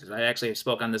service advisors. I actually have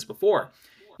spoke on this before.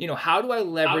 How do I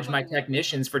leverage my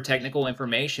technicians for technical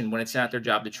information when it's not their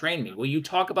job to train me? Well, you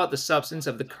talk about the substance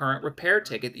of the current repair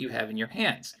ticket that you have in your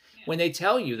hands. When they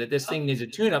tell you that this thing needs a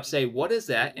tune-up, say, what is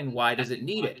that and why does it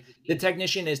need it? The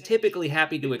technician is typically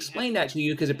happy to explain that to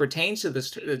you because it pertains to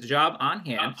the job on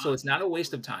hand, so it's not a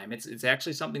waste of time. It's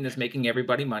actually something that's making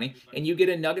everybody money, and you get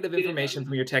a nugget of information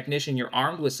from your technician. You're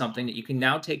armed with something that you can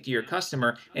now take to your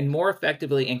customer and more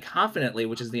effectively and confidently,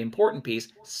 which is the important piece,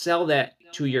 sell that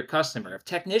to your customer. If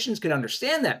technicians could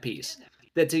understand that piece,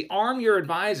 that to arm your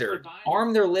advisor,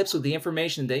 arm their lips with the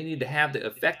information they need to have to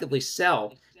effectively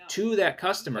sell to that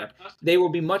customer, they will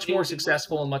be much more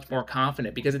successful and much more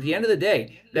confident, because at the end of the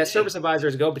day, that service advisor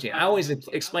is a go-between. I always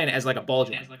explain it as like a ball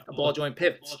joint. A ball joint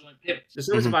pivots. The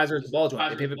service Mhm. advisor is a ball joint.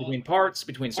 They pivot between parts,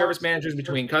 between service managers,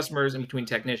 between customers, and between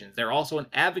technicians. They're also an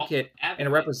advocate and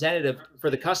a representative for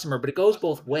the customer, but it goes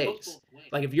both ways.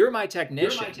 Like if you're my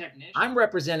technician, I'm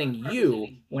representing you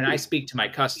when I speak to my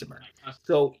customer.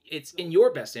 So it's in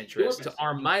your best interest to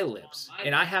arm my lips,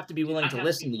 and I have to be willing to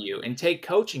listen to you and take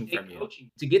coaching from you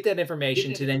to get that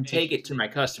information to then take it to my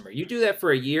customer. You do that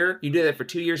for a year, you do that for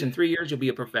 2 years, in 3 years, you'll be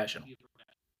a professional.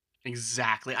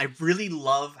 Exactly. I really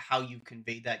love how you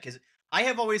conveyed that, because I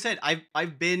have always said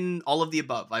I've been all of the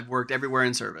above. I've worked everywhere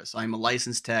in service. I'm a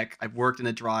licensed tech. I've worked in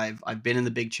the drive. I've been in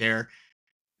the big chair.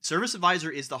 Service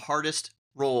advisor is the hardest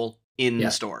role in the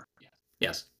Yes. store.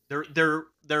 Yes. They're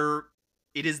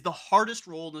it is the hardest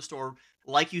role in the store.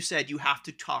 Like you said, you have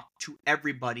to talk to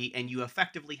everybody and you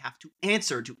effectively have to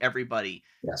answer to everybody.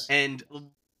 Yes. And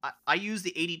I use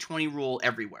the 80-20 rule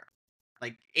everywhere.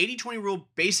 Like 80-20 rule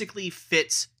basically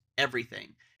fits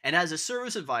everything. And as a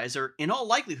service advisor, in all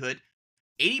likelihood,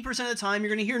 80% of the time you're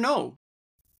going to hear no,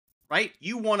 right?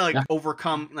 You want to Yeah.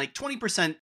 overcome like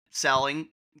 20% selling,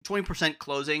 20%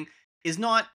 closing is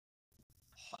not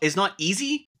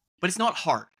easy, but it's not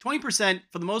hard. 20%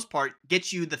 for the most part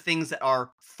gets you the things that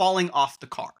are falling off the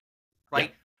car,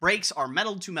 right? Yeah. Brakes are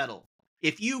metal to metal.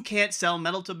 If you can't sell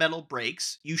metal to metal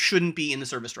brakes, you shouldn't be in the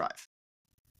service drive.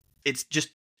 It's just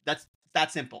that's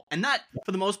that simple. And that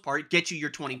for the most part gets you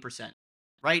your 20%,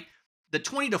 right? The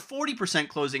 20 to 40%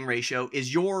 closing ratio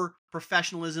is your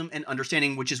professionalism and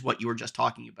understanding, which is what you were just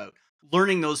talking about.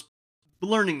 Learning those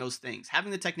things,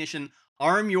 having the technician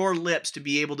arm your lips to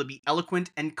be able to be eloquent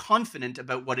and confident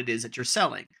about what it is that you're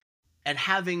selling, and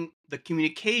having the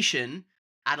communication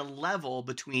at a level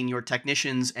between your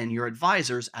technicians and your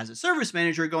advisors as a service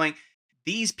manager going,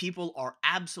 these people are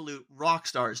absolute rock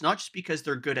stars, not just because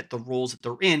they're good at the roles that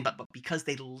they're in, but because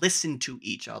they listen to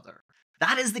each other.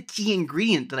 That is the key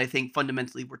ingredient that I think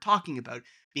fundamentally we're talking about,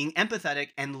 being empathetic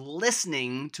and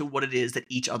listening to what it is that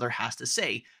each other has to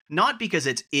say, not because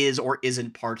it is or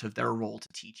isn't part of their role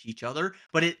to teach each other,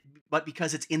 but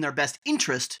because it's in their best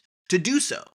interest to do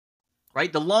so.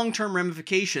 Right? The long-term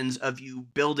ramifications of you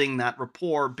building that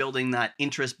rapport, building that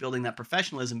interest, building that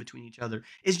professionalism between each other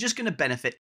is just going to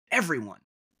benefit everyone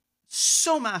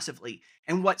so massively.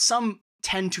 And what some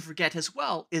tend to forget as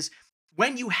well is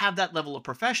when you have that level of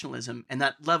professionalism and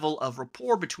that level of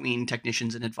rapport between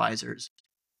technicians and advisors,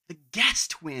 the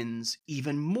guest wins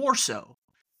even more so.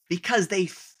 because they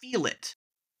feel it.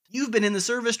 You've been in the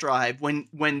service drive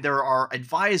when there are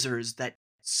advisors that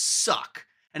suck.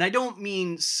 And I don't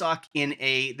mean suck in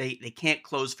a they can't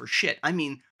close for shit. I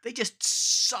mean they just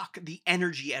suck the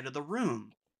energy out of the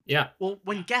room. Yeah. Well,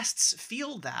 when guests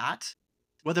feel that,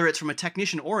 whether it's from a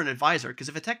technician or an advisor, because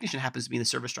if a technician happens to be in the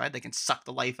service drive, they can suck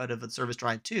the life out of the service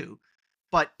drive too.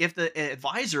 But if the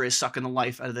advisor is sucking the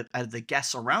life out of the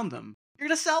guests around them, you're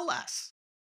going to sell less.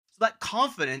 So that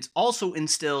confidence also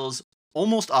instills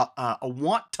almost a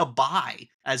want to buy,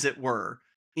 as it were,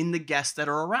 in the guests that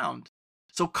are around.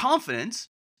 So confidence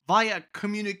via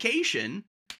communication,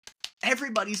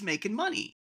 everybody's making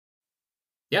money.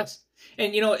 Yes.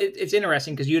 And it's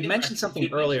interesting because you had mentioned something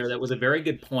earlier that was a very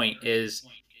good point is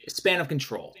span of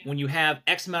control. When you have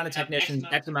X amount of technicians,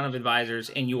 X amount of advisors,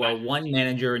 and you are one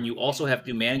manager and you also have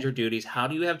to do manager duties, how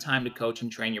do you have time to coach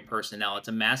and train your personnel? It's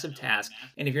a massive task.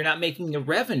 And if you're not making the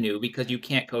revenue because you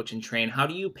can't coach and train, how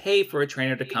do you pay for a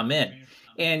trainer to come in?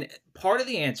 And part of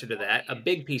the answer to that, a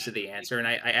big piece of the answer, and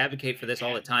I advocate for this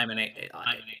all the time, and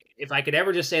if I could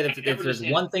ever just say that if there's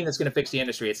one thing that's going to fix the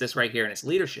industry, it's this right here, and it's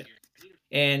leadership.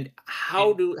 And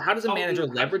how does a manager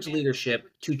leverage leadership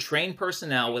to train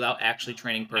personnel without actually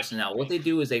training personnel? What they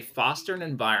do is they foster an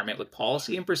environment with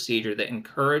policy and procedure that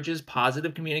encourages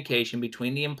positive communication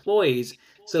between the employees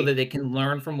so that they can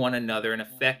learn from one another and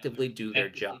effectively do their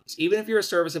jobs. Even if you're a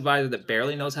service advisor that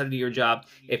barely knows how to do your job,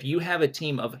 if you have a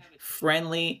team of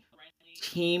friendly,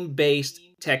 team-based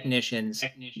technicians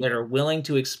that are willing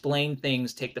to explain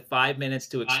things, take the 5 minutes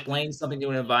to explain something to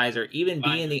an advisor, even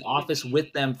be in the office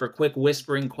with them for quick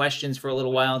whispering questions for a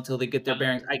little while until they get their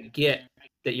bearings. I get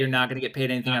that you're not going to get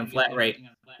paid anything on flat rate,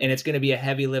 and it's going to be a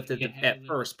heavy lift at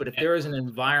first. But if there is an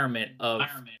environment of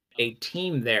a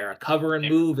team there, a cover and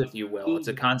move, if you will, it's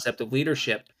a concept of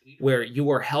leadership where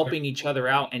you are helping each other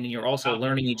out and you're also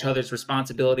learning each other's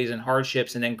responsibilities and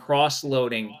hardships and then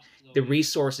cross-loading the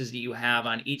resources that you have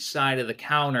on each side of the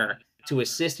counter to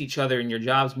assist each other in your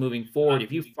jobs moving forward.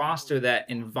 If you foster that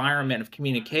environment of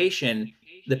communication,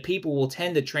 the people will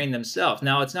tend to train themselves.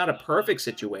 Now, it's not a perfect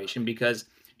situation because,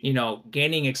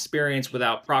 gaining experience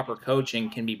without proper coaching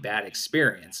can be bad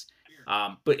experience.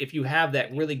 But if you have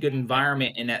that really good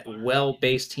environment and that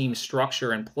well-based team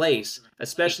structure in place,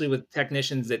 especially with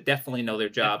technicians that definitely know their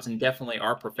jobs and definitely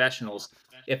are professionals,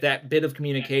 if that bit of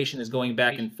communication is going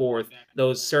back and forth,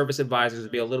 those service advisors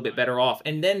would be a little bit better off.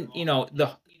 And then,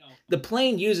 the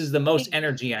plane uses the most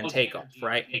energy on takeoff,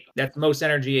 right? That's the most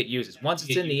energy it uses. Once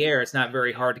it's in the air, it's not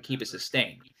very hard to keep it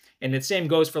sustained. And the same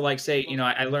goes for like, say,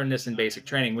 I learned this in basic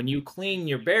training. When you clean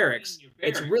your barracks,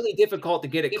 it's really difficult to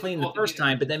get it clean the first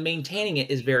time, but then maintaining it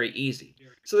is very easy.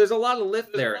 So there's a lot of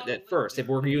lift there at first if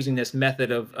we're using this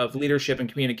method of leadership and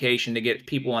communication to get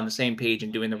people on the same page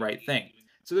and doing the right thing.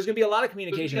 So there's going to be a lot of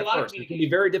communication at first. It's going to be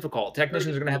very difficult.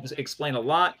 Technicians are going to have to explain a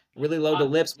lot, really load the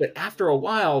lifts, but after a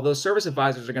while, those service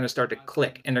advisors are going to start to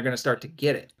click and they're going to start to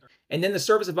get it. And then the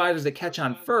service advisors that catch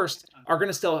on first are going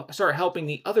to still start helping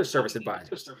the other service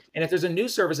advisors. And if there's a new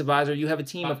service advisor, you have a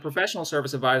team of professional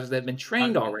service advisors that have been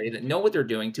trained already, that know what they're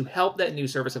doing to help that new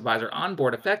service advisor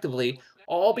onboard effectively,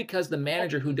 all because the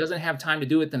manager who doesn't have time to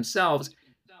do it themselves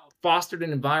fostered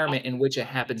an environment in which it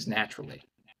happens naturally.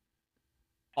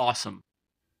 Awesome.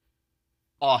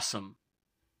 Awesome.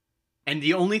 And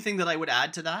the only thing that I would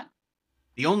add to that,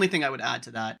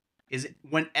 is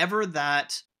whenever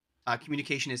that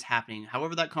communication is happening,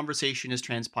 however that conversation is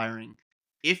transpiring,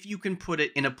 if you can put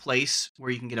it in a place where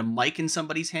you can get a mic in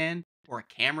somebody's hand or a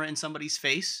camera in somebody's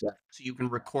face, so you can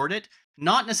record it,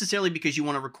 not necessarily because you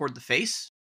want to record the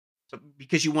face, but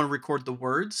because you want to record the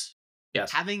words,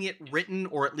 having it written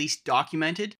or at least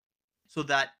documented so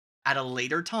that at a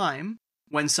later time,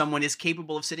 when someone is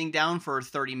capable of sitting down for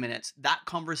 30 minutes, that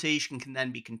conversation can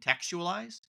then be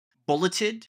contextualized,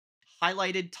 bulleted,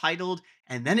 highlighted, titled,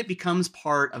 and then it becomes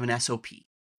part of an SOP,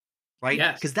 right?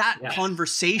 Because that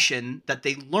conversation that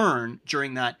they learn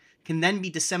during that can then be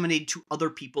disseminated to other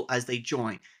people as they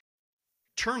join.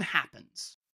 Churn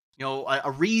happens.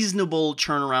 A reasonable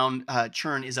churn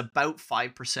is about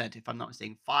 5%, if I'm not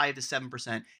mistaken, 5 to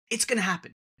 7%. It's going to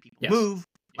happen. People move.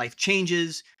 Life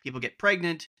changes, people get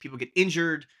pregnant, people get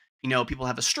injured, people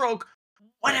have a stroke,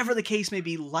 whatever the case may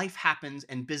be, life happens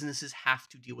and businesses have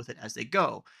to deal with it as they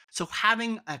go. So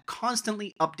having a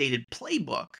constantly updated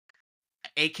playbook,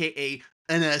 aka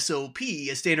an SOP,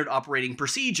 a standard operating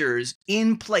procedures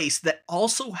in place that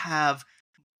also have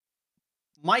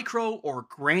micro or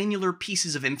granular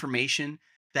pieces of information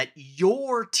that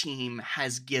your team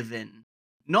has given,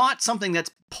 not something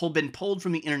that's been pulled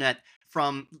from the internet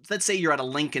from, let's say you're at a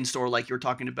Lincoln store, like you were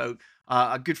talking about.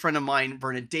 A good friend of mine,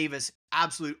 Vernon Davis,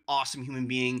 absolute awesome human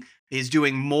being, is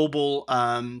doing mobile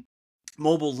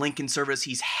Lincoln service.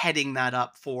 He's heading that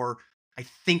up for, I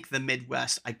think, the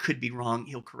Midwest. I could be wrong.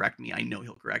 He'll correct me. I know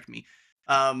he'll correct me.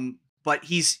 But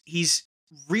he's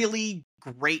really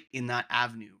great in that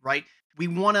avenue, right? We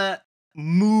want to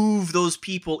move those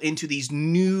people into these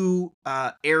new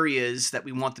areas that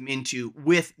we want them into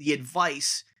with the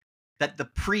advice that the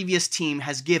previous team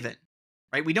has given,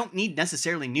 right? We don't need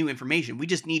necessarily new information. We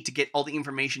just need to get all the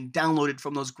information downloaded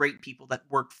from those great people that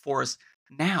work for us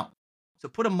now. So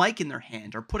put a mic in their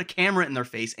hand or put a camera in their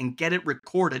face and get it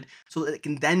recorded so that it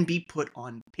can then be put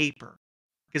on paper.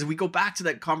 Because we go back to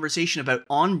that conversation about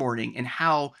onboarding and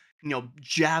how,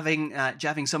 jabbing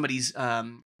somebody's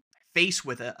face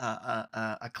with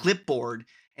a clipboard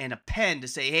and a pen to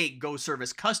say, hey, go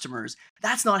service customers,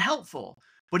 that's not helpful.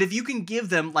 But if you can give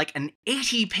them like an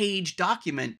 80-page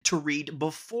document to read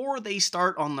before they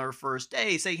start on their first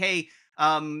day, say, hey,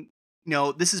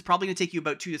 this is probably going to take you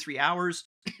about 2 to 3 hours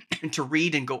to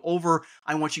read and go over.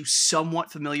 I want you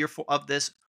somewhat familiar of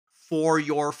this for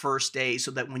your first day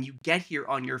so that when you get here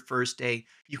on your first day,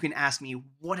 you can ask me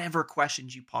whatever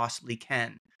questions you possibly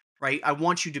can, right? I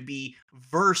want you to be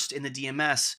versed in the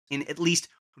DMS and at least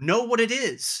know what it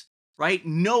is, right?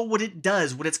 Know what it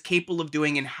does, what it's capable of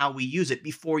doing, and how we use it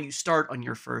before you start on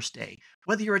your first day,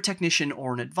 whether you're a technician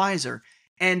or an advisor.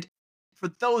 And for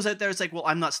those out there, it's like, well,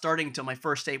 I'm not starting until my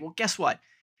first day. Well, guess what?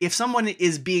 If someone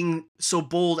is being so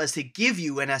bold as to give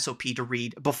you an SOP to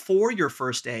read before your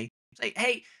first day, say,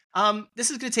 hey,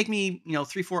 this is going to take me,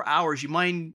 3-4 hours. You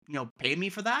mind, paying me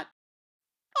for that?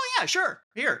 Oh yeah, sure.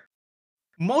 Here.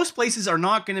 Most places are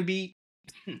not going to be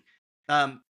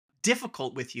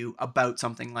difficult with you about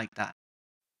something like that.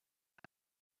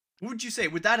 What would you say?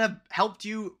 Would that have helped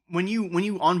you when you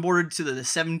onboarded to the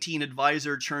 17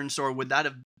 advisor churn store? Would that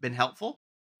have been helpful?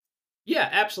 Yeah,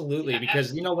 absolutely.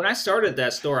 Because, when I started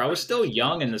that store, I was still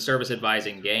young in the service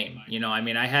advising game. I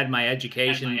mean, I had my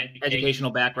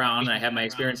educational background, I had my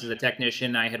experience as a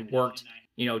technician. I had worked,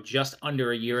 just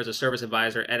under a year as a service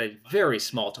advisor at a very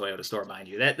small Toyota store, mind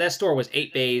you. That store was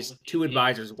 8 bays, two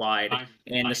advisors wide,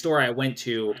 and the store I went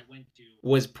to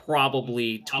was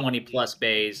probably 20 plus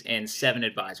bays and seven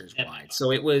advisors wide. So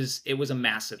it was a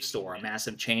massive store, a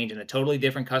massive change, and a totally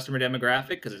different customer demographic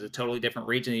because it's a totally different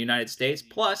region of the United States,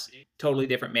 plus totally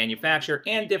different manufacturer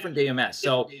and different DMS.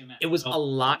 So it was a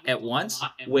lot at once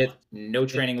with no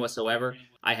training whatsoever.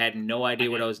 I had no idea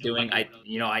what I was doing. I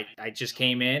just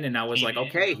came in and I was like,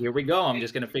 okay, here we go. I'm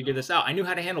just going to figure this out. I knew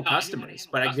how to handle customers,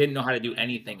 but I didn't know how to do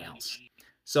anything else.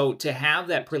 So to have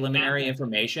that preliminary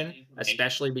information,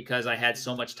 especially because I had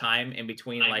so much time in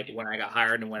between, like when I got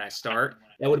hired and when I start,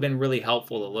 that would have been really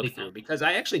helpful to look through because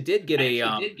I actually did get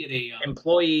a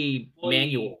employee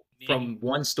manual from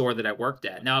one store that I worked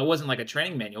at. Now it wasn't like a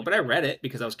training manual, but I read it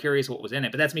because I was curious what was in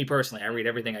it. But that's me personally. I read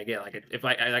everything I get. Like if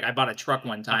I bought a truck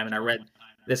one time and I read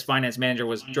this finance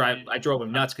manager I drove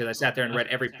him nuts because I sat there and read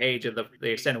every page of the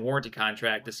extended warranty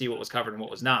contract to see what was covered and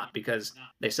what was not, because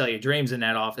they sell you dreams in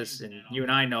that office, and you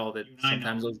and I know that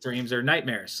sometimes those dreams are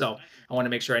nightmares. So I want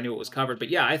to make sure I knew what was covered. But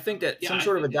yeah, I think that some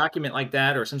sort of a document like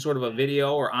that, or some sort of a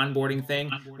video or onboarding thing,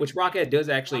 which RockED does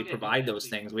actually provide those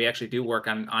things. We actually do work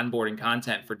on onboarding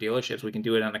content for dealerships. We can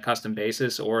do it on a custom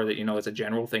basis, or that it's a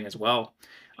general thing as well.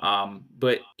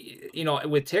 But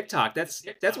with TikTok, that's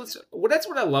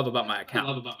what I love about my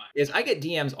account is I get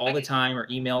DMs all the time or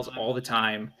emails all the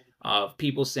time of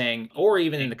people saying, or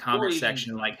even in the comment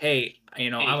section, like, hey,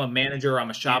 I'm a manager, I'm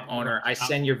a shop owner. I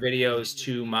send your videos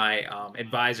to my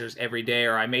advisors every day,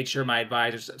 or I made sure my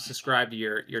advisors subscribe to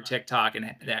your TikTok,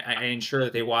 and that I ensure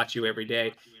that they watch you every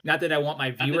day. Not that I want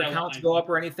my viewer count to go up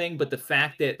or anything, but the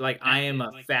fact that like I am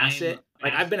a facet,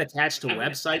 like I've been attached to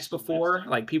websites before,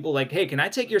 like people like, hey, can I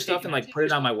take your stuff and like put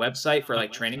it on my website for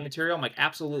like training material? I'm like,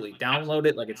 absolutely, download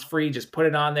it, like it's free, just put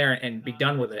it on there and be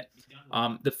done with it.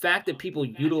 The fact that people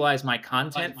utilize my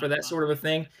content for that sort of a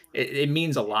thing, it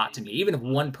means a lot to me. Even if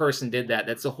one person did that,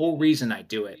 that's the whole reason I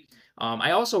do it.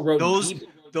 I also wrote an Those ebook.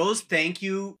 those thank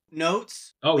you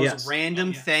notes, Oh those yes,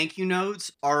 random thank you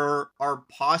notes are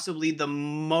possibly the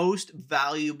most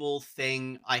valuable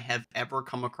thing I have ever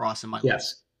come across in my life.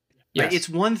 yes, Right? yes, It's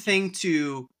one thing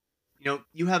to,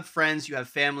 you have friends, you have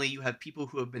family, you have people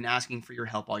who have been asking for your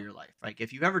help all your life. Right?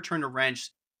 If you've ever turned a wrench,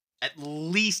 at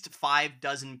least 5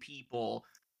 dozen people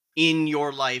in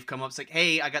your life come up. It's like,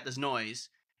 hey, I got this noise.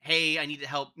 Hey, I need to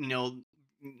help.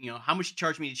 How much you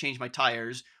charge me to change my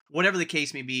tires, whatever the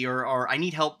case may be, or I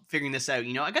need help figuring this out.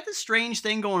 I got this strange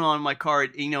thing going on in my car.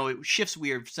 It shifts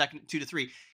weird, second 2 to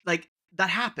 3. Like that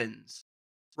happens,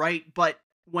 right? But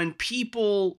when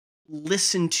people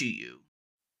listen to you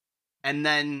and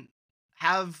then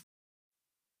have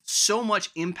so much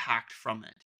impact from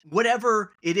it.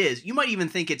 Whatever it is, you might even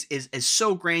think it's is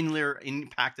so granular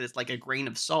impact that it's like a grain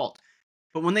of salt.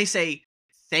 But when they say,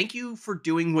 "Thank you for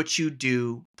doing what you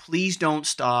do. Please don't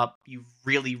stop. You've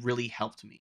really, really helped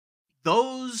me."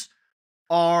 Those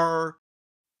are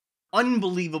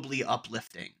unbelievably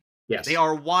uplifting. They Yes.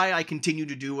 are why I continue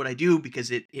to do what I do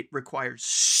because it requires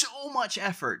so much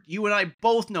effort. You and I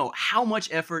both know how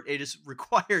much effort it is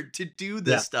required to do Yeah.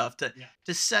 this stuff,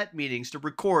 to set meetings, to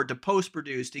record, to post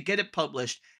produce, to get it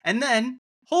published, and then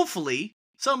hopefully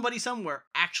somebody somewhere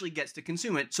actually gets to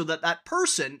consume it so that that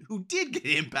person who did get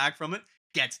impact from it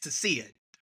gets to see it,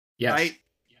 Yes. right?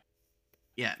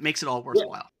 Yeah, it makes it all Yeah.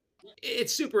 worthwhile.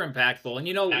 It's super impactful.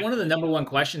 And one of the number one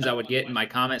questions I would get in my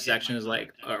comment section is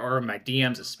like, or in my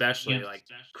DMs especially, like,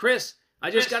 Chris, I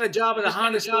just got a job at a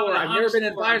Honda store. I've never been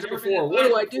an advisor before. What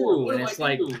do I do? And it's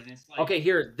like, okay,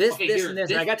 here, this, and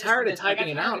this. And I got tired of typing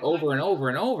it out over and over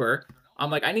and over.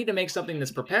 I'm like, I need to make something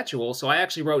that's perpetual. So I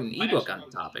actually wrote an ebook on the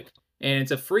topic. And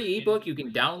it's a free ebook. You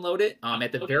can download it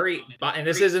at the and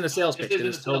this isn't a sales pitch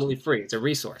because it's totally free. It's a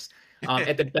resource.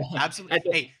 At the Absolutely. at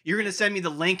the Hey, you're going to send me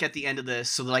the link at the end of this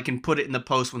so that I can put it in the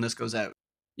post when this goes out.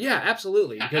 Yeah,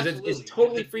 absolutely, because it's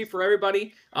totally free for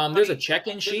everybody. There's a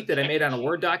check-in sheet that I made on a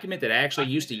Word document that I actually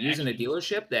used to use in a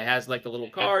dealership that has like the little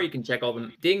car. You can check all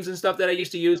the dings and stuff that I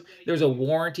used to use. There's a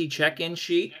warranty check-in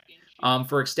sheet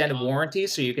for extended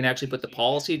warranties, so you can actually put the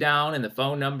policy down and the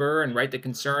phone number and write the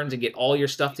concerns and get all your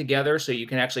stuff together, so you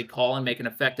can actually call and make an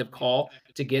effective call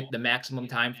to get the maximum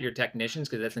time for your technicians,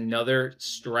 because that's another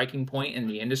striking point in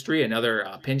the industry, another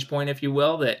pinch point, if you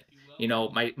will, that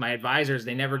my advisors,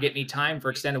 they never get me time for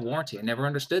extended warranty. I never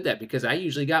understood that because I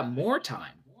usually got more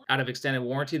time out of extended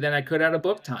warranty than I could out of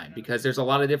book time, because there's a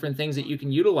lot of different things that you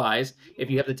can utilize if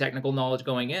you have the technical knowledge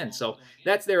going in. So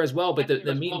that's there as well. But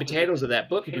the meat and potatoes of that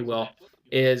book, if you will,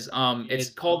 is it's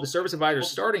called the Service Advisor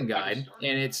Starting Guide,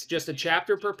 and it's just a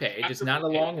chapter per page. It's not a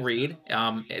long read.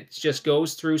 It just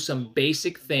goes through some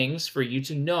basic things for you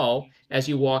to know as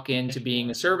you walk into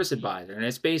being a service advisor, and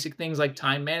it's basic things like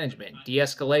time management,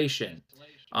 de-escalation,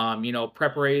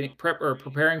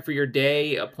 preparing for your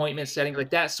day, appointment setting, like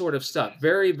that sort of stuff.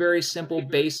 Very, very simple,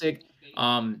 basic,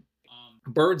 um,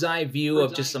 bird's eye view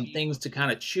of just some things to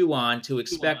kind of chew on, to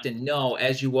expect and know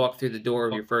as you walk through the door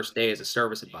of your first day as a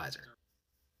service advisor.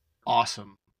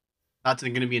 Awesome. That's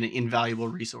going to be an invaluable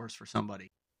resource for somebody.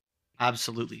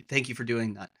 Absolutely. Thank you for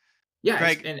doing that. Yeah,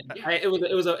 Greg, it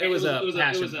was a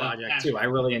passion project too. I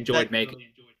really that enjoyed making.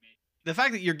 the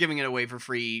fact that you're giving it away for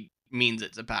free means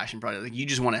it's a passion project. Like, you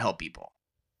just want to help people.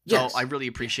 So I Yes. really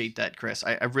appreciate that, Chris.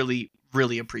 I really,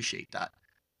 really appreciate that.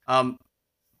 Um,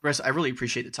 Chris, I really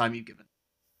appreciate the time you've given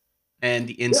and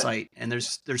the Yeah. insight. And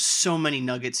there's so many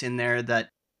nuggets in there that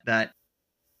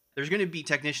there's going to be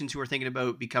technicians who are thinking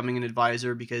about becoming an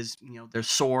advisor because they're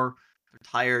sore, they're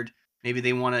tired. Maybe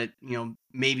they want to,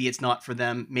 maybe it's not for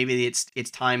them. Maybe it's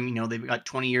time. They've got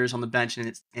 20 years on the bench,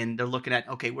 and they're looking at,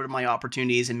 okay, what are my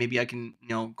opportunities, and maybe I can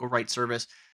go right service.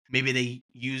 Maybe they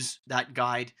use that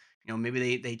guide.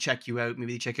 Maybe they check you out.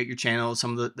 Maybe they check out your channel,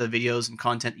 some of the videos and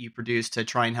content that you produce to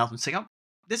try and help them say, oh,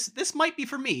 this might be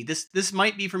for me. This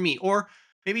might be for me. Or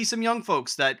maybe some young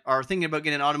folks that are thinking about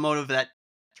getting automotive, that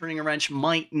turning a wrench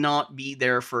might not be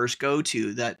their first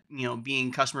go-to, that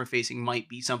being customer facing might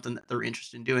be something that they're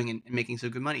interested in doing and making some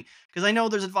good money, because I know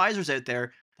there's advisors out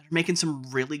there that are making some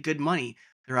really good money.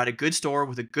 They're at a good store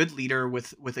with a good leader,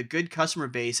 with a good customer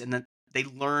base, and then they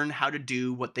learn how to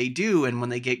do what they do, and when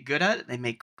they get good at it, they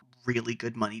make really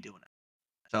good money doing it.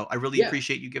 So I really Yeah.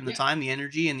 appreciate you giving the time, the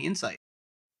energy, and the insight.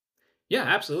 Yeah,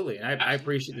 absolutely. And I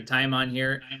appreciate the time on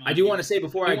here. I do want to say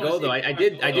before I go though, I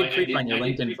did creep on your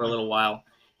LinkedIn for a little while,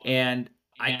 and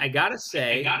I gotta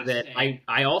say that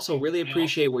I also really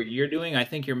appreciate what you're doing. I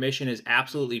think your mission is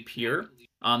absolutely pure.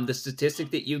 The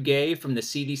statistic that you gave from the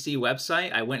CDC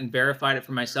website, I went and verified it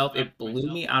for myself. It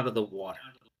blew me out of the water.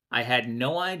 I had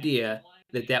no idea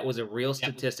that that was a real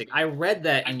statistic. I read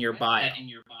that in your bio,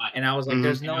 and I was like, Hmm.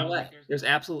 "There's no way. There's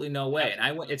absolutely no way." And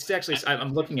I went. It's actually.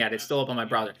 I'm looking at it. It's still up on my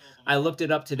browser. I looked it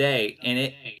up today, and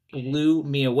it blew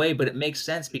me away. But it makes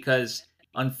sense because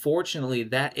unfortunately,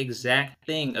 that exact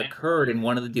thing occurred in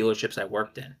one of the dealerships I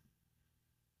worked in.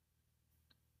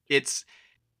 It's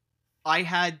I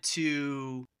had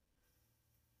to.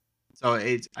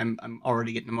 So I'm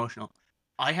already getting emotional.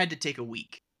 I had to take a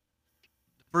week.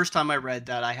 First time I read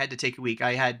that, I had to take a week.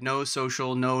 I had no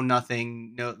social, no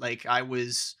nothing, no, like, I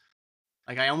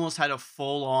almost had a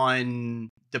full on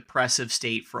depressive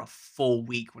state for a full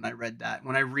week when I read that.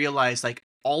 When I realized, like,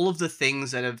 all of the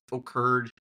things that have occurred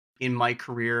in my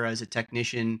career as a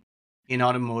technician, in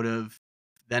automotive,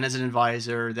 then as an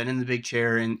advisor, then in the big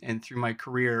chair, and through my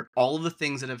career, all of the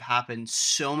things that have happened,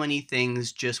 so many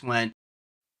things just went,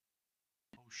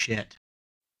 oh shit,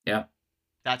 Yeah.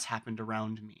 that's happened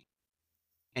around me.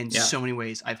 In Yeah. so many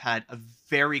ways, I've had a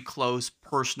very close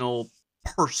personal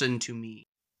person to me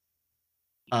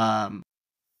um,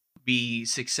 be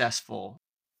successful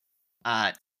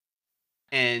at,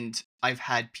 and I've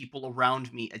had people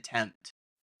around me attempt.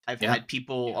 I've Yeah. had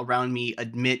people around me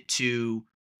admit to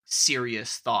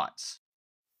serious thoughts.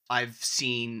 I've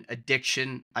seen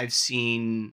addiction, I've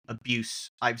seen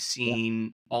abuse, Yeah. I've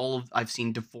seen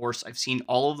divorce, I've seen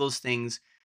all of those things.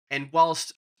 And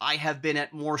whilst I have been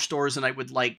at more stores than I would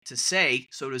like to say,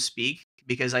 so to speak,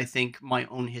 because I think my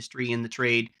own history in the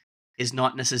trade is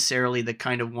not necessarily the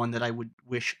kind of one that I would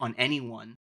wish on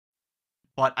anyone,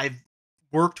 but I've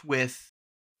worked with,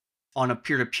 on a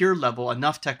peer-to-peer level,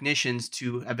 enough technicians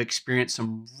to have experienced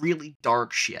some really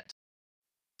dark shit.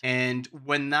 And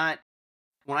when I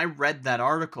read that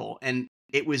article, and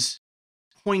it was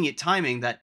poignant timing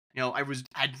that,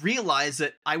 I'd realized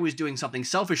that I was doing something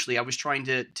selfishly. I was trying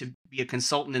to be a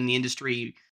consultant in the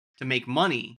industry to make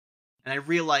money, and I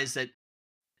realized that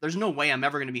there's no way I'm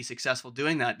ever going to be successful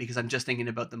doing that because I'm just thinking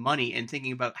about the money and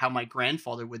thinking about how my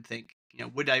grandfather would think.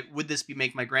 Would this be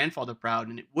make my grandfather proud?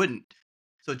 And it wouldn't.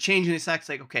 So changing the sex,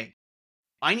 like, okay,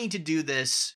 I need to do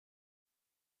this,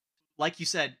 like you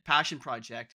said, passion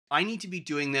project. I need to be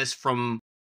doing this from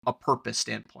a purpose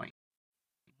standpoint.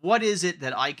 What is it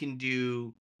that I can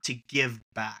do to give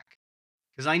back?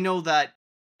 Because I know that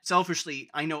selfishly,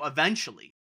 I know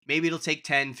eventually, maybe it'll take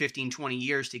 10, 15, 20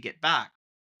 years to get back.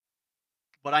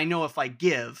 But I know if I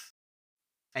give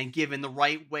and give in the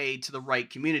right way to the right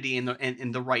community and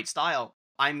in the right style,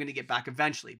 I'm going to get back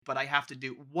eventually. But I have to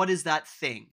do, what is that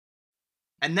thing?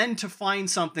 And then to find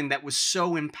something that was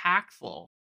so impactful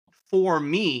for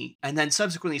me and then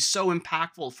subsequently so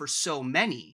impactful for so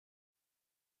many,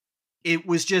 it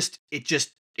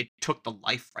took the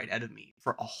life right out of me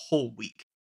for a whole week.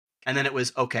 And then it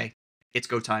was, okay, it's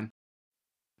go time.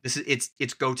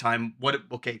 It's go time. What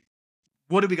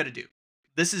do we got to do?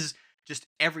 This is just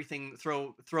everything.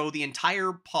 Throw the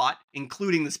entire pot,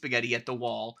 including the spaghetti, at the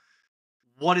wall.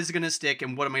 What is going to stick,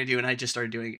 and what am I going to do? And I just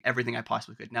started doing everything I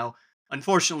possibly could. Now,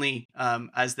 unfortunately,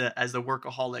 as the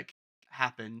workaholic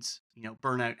happens,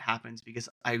 burnout happens because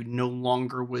I no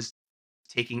longer was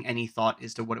taking any thought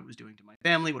as to what it was doing to my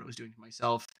family, what it was doing to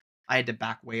myself. I had to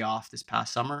back way off this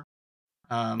past summer.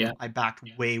 Yeah. I backed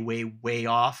way, way, way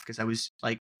off because I was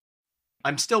like,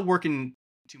 I'm still working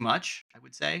too much, I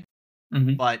would say,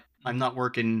 Hmm. but I'm not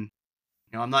working,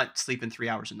 I'm not sleeping 3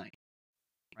 hours a night,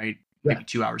 right? Yeah. Maybe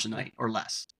 2 hours a night or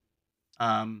less.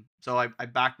 So I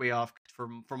backed way off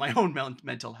for my own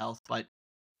mental health, but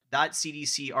that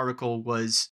CDC article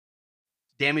was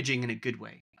damaging in a good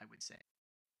way, I would say.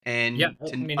 Yeah, And I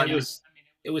to, mean, I would,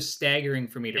 it was staggering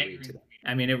for me to read today.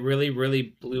 I mean, it really,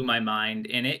 really blew my mind,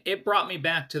 and it brought me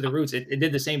back to the roots. It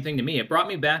did the same thing to me. It brought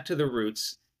me back to the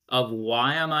roots of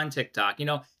why I'm on TikTok.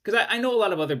 Because I know a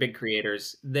lot of other big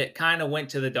creators that kind of went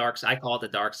to the dark side. I call it the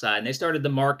dark side, and they started the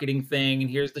marketing thing. And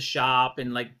here's the shop,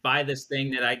 and like buy this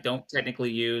thing that I don't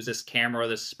technically use, this camera,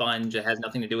 this sponge that has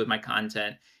nothing to do with my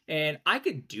content. And I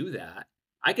could do that.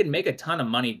 I could make a ton of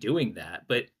money doing that,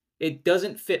 but it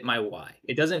doesn't fit my why.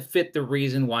 It doesn't fit the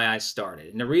reason why I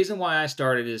started. And the reason why I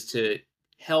started is to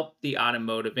help the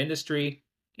automotive industry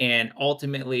and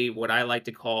ultimately what I like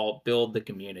to call build the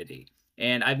community.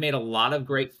 And I've made a lot of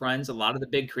great friends, a lot of the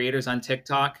big creators on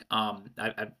TikTok.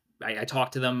 I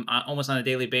talk to them almost on a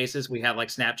daily basis. We have like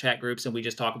Snapchat groups and we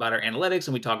just talk about our analytics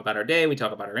and we talk about our day, we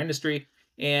talk about our industry,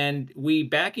 and we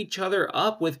back each other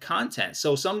up with content.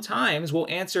 So sometimes we'll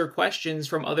answer questions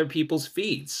from other people's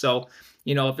feeds. So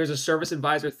if there's a service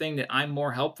advisor thing that I'm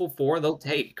more helpful for, they'll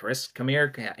take Chris, come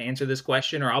here, answer this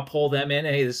question, or I'll pull them in.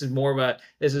 Hey, this is more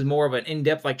of an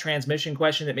in-depth like transmission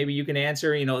question that maybe you can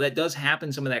answer. That does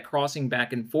happen, some of that crossing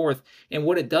back and forth. And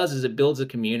what it does is it builds a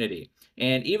community.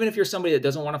 And even if you're somebody that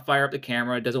doesn't want to fire up the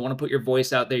camera, doesn't want to put your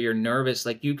voice out there, you're nervous,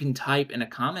 like you can type in a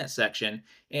comment section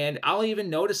and I'll even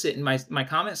notice it in my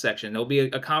comment section. There'll be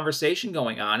a conversation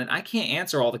going on, and I can't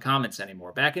answer all the comments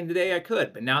anymore. Back in the day, I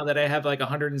could, but now that I have like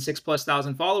 106 plus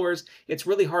thousand followers, it's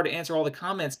really hard to answer all the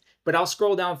comments. But I'll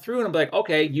scroll down through and I'm like,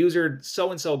 okay, user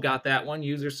so and so got that one,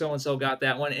 user so and so got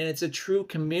that one, and it's a true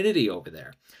community over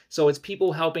there. So it's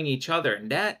people helping each other, and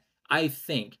that I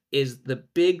think is the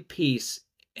big piece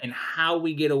in how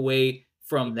we get away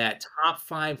from that top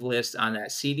 5 list on that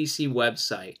CDC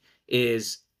website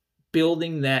is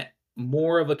building that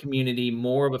more of a community,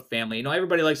 more of a family.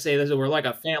 Everybody likes to say this, we're like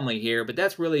a family here, but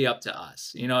that's really up to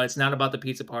us. It's not about the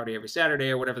pizza party every Saturday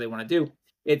or whatever they want to do.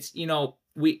 It's,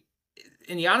 we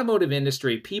in the automotive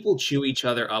industry, people chew each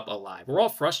other up alive. We're all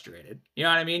frustrated. You know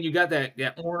what I mean? You got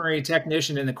that ornery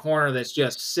technician in the corner that's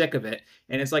just sick of it,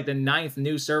 and it's like the ninth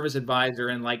new service advisor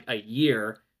in like a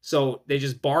year. So they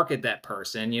just bark at that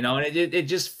person, and it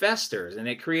just festers and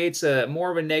it creates a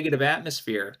more of a negative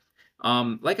atmosphere.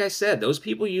 Like I said, those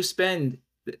people you spend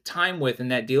time with in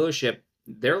that dealership,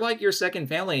 they're like your second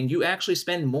family, and you actually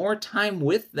spend more time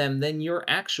with them than your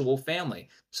actual family.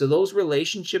 So those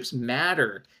relationships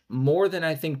matter more than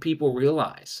I think people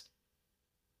realize.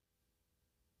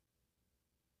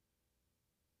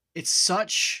 It's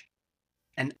such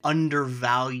an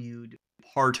undervalued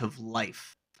part of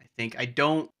life. I think I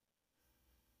don't,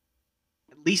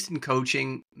 at least in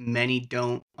coaching, many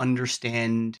don't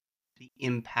understand the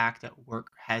impact that work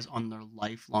has on their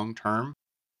life long term.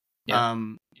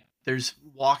 Yep. There's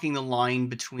walking the line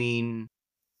between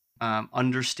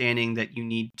understanding that you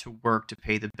need to work to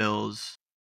pay the bills.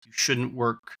 You shouldn't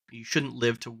work. You shouldn't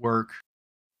live to work.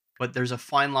 But there's a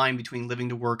fine line between living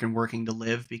to work and working to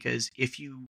live, because if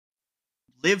you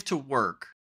live to work,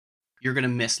 you're going to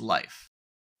miss life.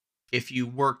 If you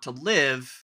work to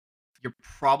live, you're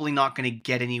probably not going to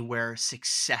get anywhere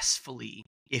successfully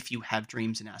if you have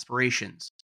dreams and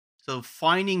aspirations. So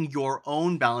finding your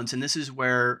own balance, and this is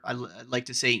where I like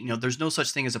to say, there's no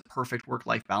such thing as a perfect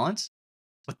work-life balance,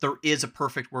 but there is a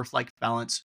perfect work-life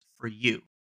balance for you,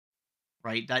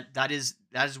 right? That is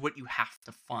what you have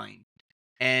to find.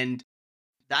 And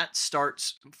that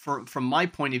starts from my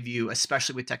point of view,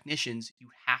 especially with technicians, you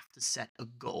have to set a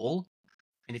goal.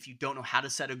 And if you don't know how to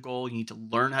set a goal, you need to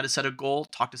learn how to set a goal.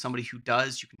 Talk to somebody who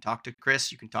does. You can talk to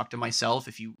Chris. You can talk to myself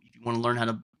if you want to learn how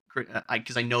to,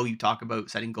 because I know you talk about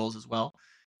setting goals as well.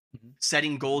 Mhm.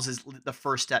 Setting goals is the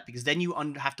first step, because then you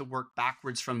have to work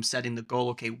backwards from setting the goal.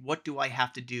 Okay, what do I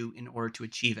have to do in order to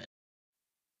achieve it?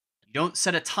 You don't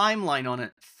set a timeline on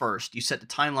it first. You set the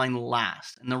timeline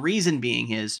last. And the reason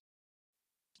being is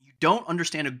you don't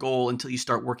understand a goal until you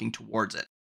start working towards it.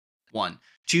 One.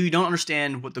 Two, you don't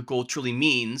understand what the goal truly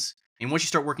means. And once you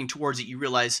start working towards it, you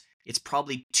realize it's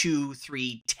probably 2,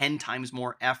 3, 10 times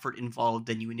more effort involved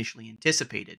than you initially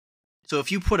anticipated. So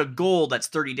if you put a goal that's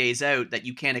 30 days out that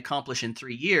you can't accomplish in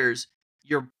 3 years,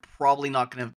 you're probably not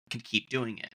going to keep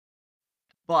doing it.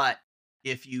 But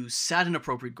if you set an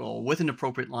appropriate goal with an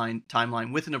appropriate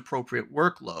timeline, with an appropriate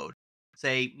workload,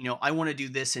 say, I want to do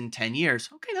this in 10 years.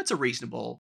 Okay, that's a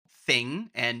reasonable thing.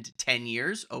 And 10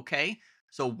 years, okay.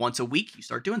 So once a week, you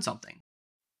start doing something.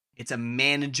 It's a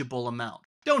manageable amount.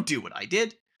 Don't do what I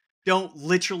did. Don't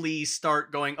literally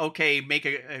start going, okay, read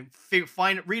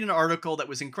an article that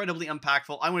was incredibly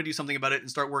impactful. I want to do something about it and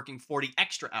start working 40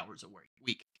 extra hours a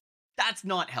week. That's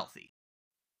not healthy.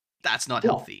 That's not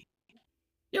Yeah. healthy.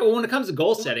 Yeah, well, when it comes to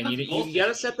goal setting, you got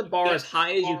to set the bar as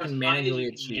high as you can manually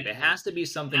achieve. It has to be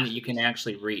something that you can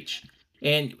actually reach.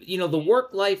 And the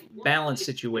work-life balance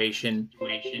situation,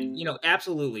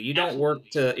 absolutely. You don't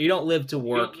live to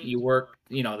work. You work,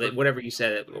 whatever you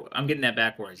said. I'm getting that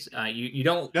backwards. You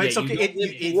don't, No, yeah, it's you okay. don't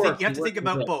live to work. You have You to work think to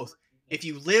about live. both. If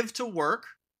you live to work,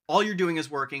 all you're doing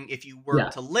is working. If you work Yeah.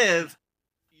 to live,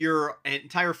 your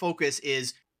entire focus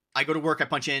is I go to work, I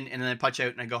punch in, and then I punch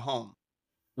out, and I go home.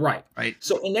 Right. Right?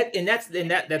 So,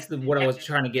 that's what I was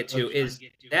trying to get to is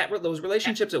those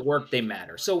relationships at work, they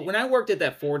matter. So when I worked at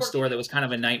that Ford store that was kind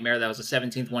of a nightmare, that was the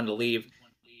 17th one to leave.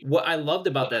 What I loved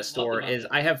about that store is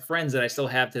I have friends that I still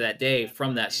have to that day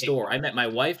from that store. I met my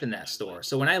wife in that store.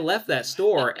 So when I left that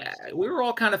store, we were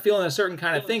all kind of feeling a certain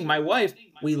kind of thing. My wife,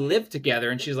 we lived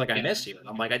together and she's like, I miss you.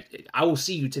 I'm like, I will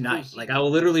see you tonight. Like I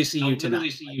will literally see you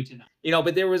tonight.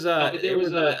 But there was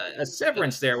a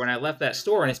severance there when I left that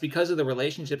store, and it's because of the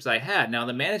relationships I had. Now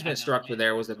the management structure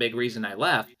there was the big reason I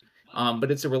left, but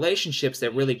it's the relationships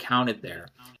that really counted there,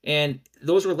 and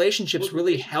those relationships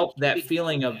really helped that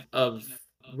feeling of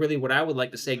really what I would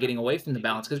like to say getting away from the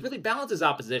balance, because really balance is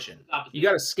opposition. You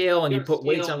got a scale and you put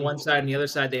weights on one side and the other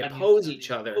side, they oppose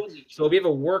each other. So if you have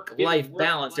a work life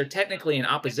balance, they're technically in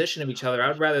opposition of each other. I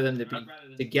would rather them to be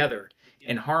together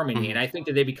in harmony, and Mhm. I think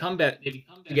that they become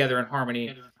together in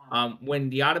harmony when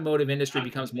the automotive industry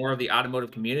becomes more of the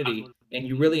automotive community, and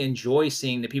you really enjoy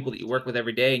seeing the people that you work with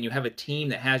every day, and you have a team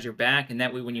that has your back. And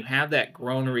that way, when you have that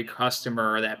groanery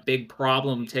customer or that big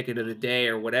problem ticket of the day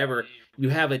or whatever, you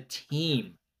have a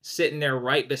team sitting there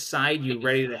right beside you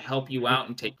ready to help you out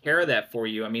and take care of that for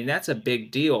you. I mean, that's a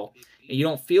big deal. And you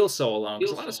don't feel so alone,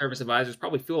 because a lot of service advisors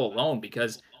probably feel alone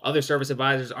because other service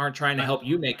advisors aren't trying to help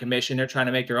you make commission. They're trying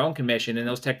to make their own commission. And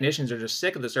those technicians are just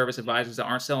sick of the service advisors that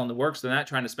aren't selling the work. So they're not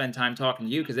trying to spend time talking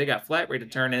to you because they got flat rate to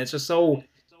turn. And it's just so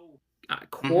Mhm.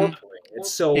 corporate.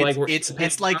 It's so It's like we're it's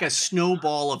it's like a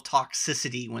snowball of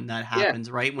toxicity when that yeah, happens,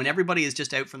 right? When everybody is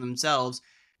just out for themselves,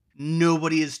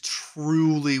 nobody is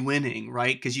truly winning,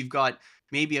 right? Because you've got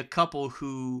maybe a couple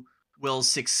who will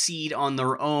succeed on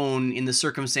their own in the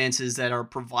circumstances that are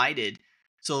provided.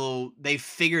 So they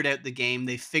figured out the game,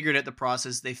 they figured out the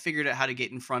process, they figured out how to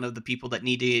get in front of the people that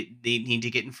they need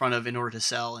to get in front of in order to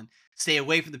sell, and stay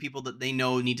away from the people that they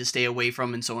know need to stay away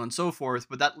from, and so on and so forth.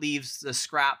 But that leaves the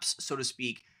scraps, so to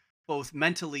speak, both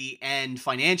mentally and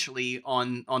financially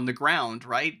on the ground,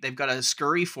 right? They've got to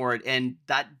scurry for it, and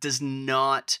that does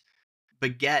not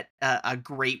beget a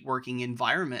great working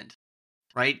environment,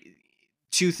 right?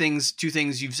 Two things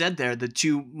you've said there. The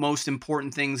two most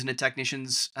important things in a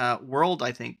technician's world,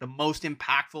 I think, the most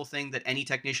impactful thing that any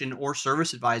technician or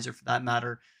service advisor, for that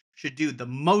matter, should do. The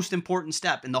most important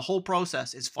step in the whole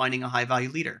process is finding a high value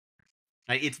leader.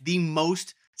 Right? It's the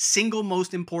most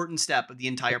important step of the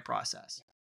entire process.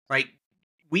 Right?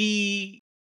 We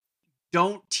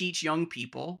don't teach young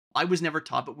people. I was never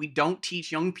taught, but we don't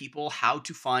teach young people how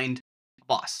to find a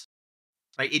boss.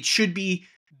 Right? It should be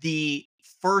the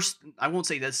first, I won't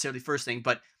say necessarily first thing,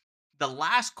 but the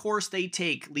last course they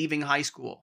take leaving high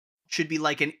school should be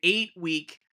like an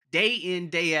 8-week, day in,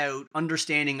 day out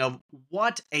understanding of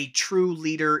what a true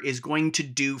leader is going to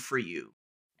do for you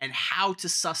and how to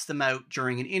suss them out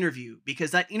during an interview,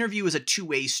 because that interview is a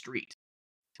two-way street,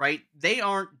 right? They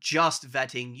aren't just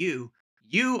vetting you,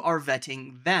 you are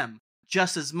vetting them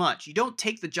just as much. You don't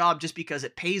take the job just because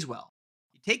it pays well.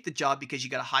 You take the job because you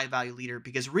got a high value leader,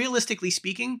 because realistically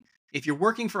speaking, if you're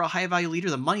working for a high value leader,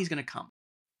 the money's going to come.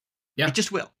 It yeah, just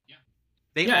will.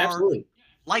 They yeah, are absolutely.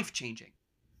 life changing.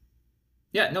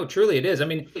 Yeah, no, truly it is. I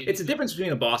mean, it's a difference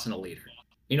between a boss and a leader.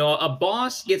 You know, a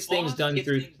boss gets things done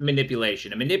through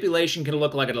manipulation. And manipulation can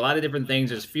look like a lot of different things.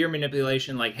 There's fear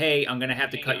manipulation, like, hey, I'm going to have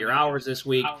to cut your hours this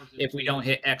week if we don't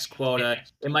hit X quota.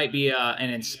 It might be an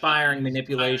inspiring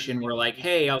manipulation where, like,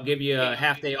 hey, I'll give you a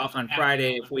half day off on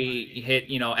Friday if we hit,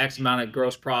 X amount of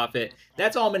gross profit.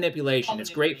 That's all manipulation. It's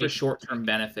great for short term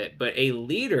benefit. But a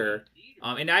leader,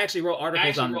 and I actually wrote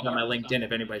articles on this on my LinkedIn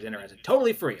if anybody's interested.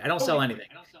 Totally free. I don't sell anything.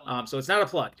 So it's not a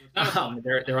plug.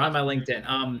 They're on my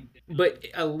LinkedIn. But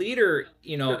a leader,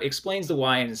 explains the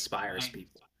why and inspires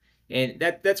people, and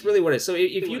that's really what it is. So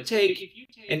if you take,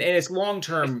 and it's long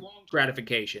term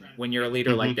gratification when you're a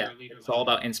leader like Mm-hmm. that. It's all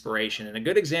about inspiration, and a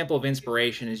good example of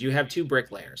inspiration is you have two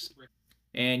bricklayers,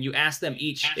 and you ask them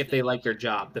each if they like their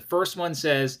job. The first one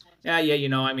says, yeah,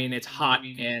 I mean, it's hot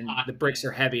and the bricks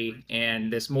are heavy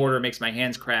and this mortar makes my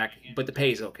hands crack, but the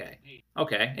pay's okay.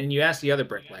 Okay. And you ask the other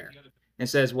bricklayer and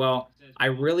says, well, I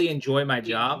really enjoy my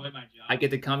job. I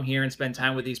get to come here and spend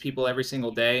time with these people every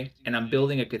single day, and I'm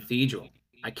building a cathedral.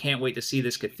 I can't wait to see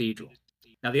this cathedral.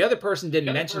 Now, the other person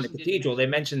didn't mention the cathedral. They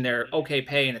mentioned their okay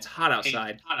pay and it's hot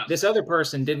outside. This other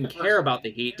person didn't care about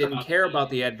the heat, didn't care about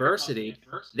the adversity.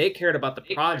 They cared about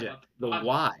the project, the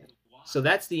why. So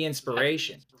that's the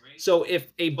inspiration. So if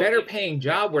a better paying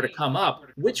job were to come up,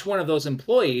 which one of those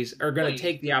employees are going to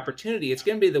take the opportunity? It's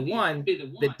going to be the one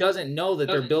that doesn't know that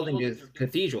they're building a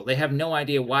cathedral. They have no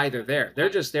idea why they're there. They're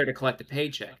just there to collect a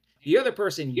paycheck. The other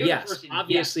person, yes,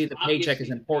 obviously the paycheck is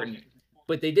important,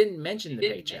 but they didn't mention the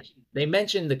paycheck. They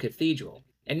mentioned the cathedral.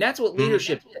 And that's what Mm-hmm.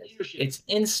 leadership is. It's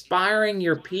inspiring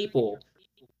your people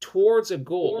towards a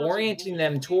goal, orienting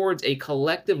them towards a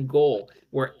collective goal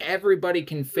where everybody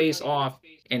can face off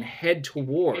and head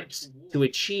towards to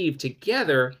achieve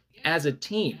together as a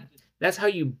team. That's how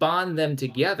you bond them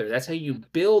together. That's how you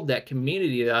build that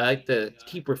community that I like to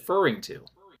keep referring to.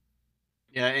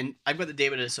 Yeah, and I've got the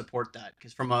data to support that,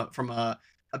 because from a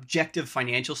objective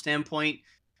financial standpoint,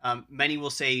 many will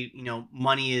say,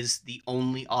 money is the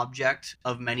only object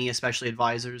of many, especially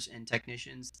advisors and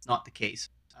technicians. It's not the case,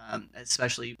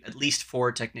 especially at least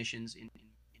for technicians in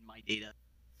my data.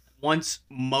 Once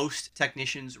most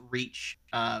technicians reach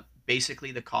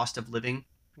basically the cost of living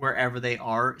wherever they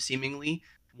are, seemingly,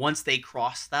 once they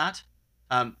cross that,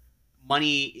 um,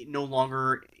 money no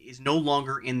longer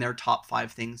in their top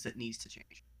 5 things that needs to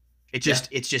change. Yeah.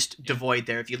 It's just devoid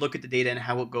there. If you look at the data and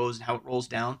how it goes and how it rolls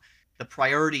down, the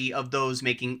priority of those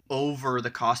making over the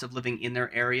cost of living in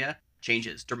their area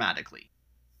changes dramatically.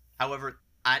 However,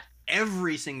 at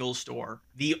every single store,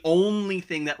 the only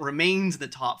thing that remains the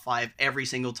top 5 every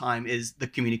single time is the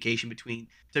communication between.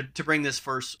 To bring this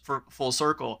first for full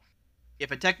circle,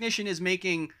 if a technician is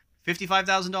making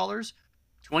 $55,000,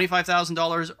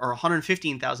 $25,000, or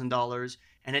 $115,000,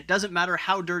 and it doesn't matter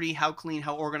how dirty, how clean,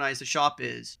 how organized the shop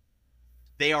is,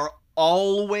 they are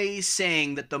always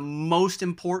saying that the most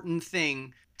important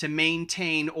thing to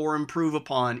maintain or improve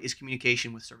upon is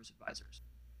communication with service advisors.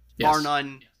 Bar Yes.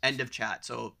 none, end of chat.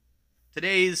 So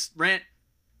today's rant,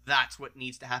 that's what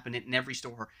needs to happen in every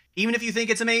store. Even if you think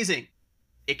it's amazing,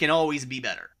 it can always be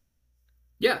better.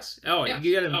 Yes. Oh,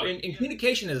 you got to. And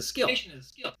communication is a skill.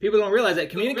 People don't realize that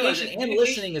communication and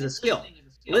listening is a skill.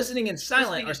 Listening and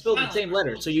silent are spelled the same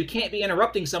letter, so you can't be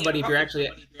interrupting somebody if you're actually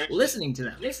listening to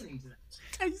them.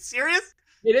 Are you serious?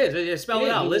 It is. It's spelled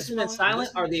out. Listen and silent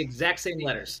are the exact same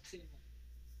letters.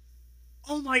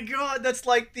 Oh my god, that's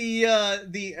like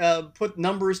the put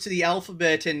numbers to the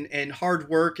alphabet and hard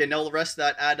work and all the rest of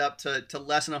that add up to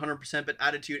less than 100%, but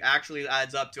attitude actually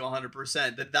adds up to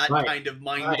 100%. That Right. kind of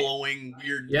mind-blowing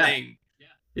weird Yeah. thing.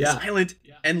 Yeah. Silent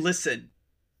and listen.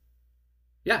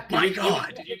 Yeah. My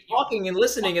God. You're talking and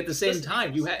listening at the same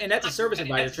time. And that's a service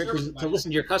advisor trick to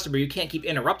listen to your customer. You can't keep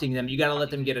interrupting them. You got to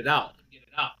let them get it out.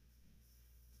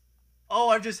 Oh,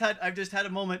 I've just had a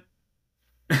moment.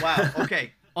 Wow.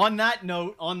 Okay. On that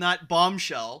note, on that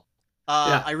bombshell,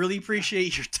 I really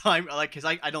appreciate your time. Because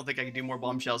I don't think I can do more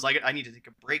bombshells. I need to take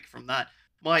a break from that.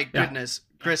 My goodness,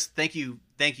 Chris, thank you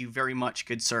very much,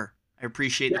 good sir. I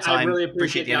appreciate the time. I really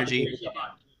appreciate the energy.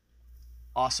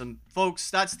 Awesome, folks.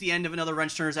 That's the end of another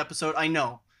Wrench Turners episode. I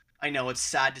know, it's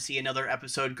sad to see another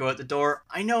episode go out the door.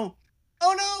 I know,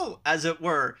 oh no, as it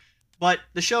were. But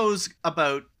the show's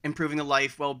about improving the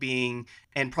life, well-being,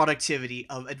 and productivity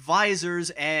of advisors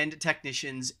and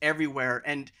technicians everywhere.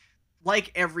 And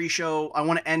like every show, I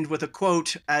want to end with a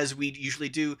quote, as we usually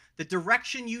do. The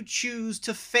direction you choose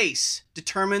to face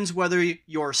determines whether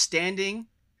you're standing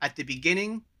at the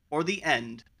beginning or the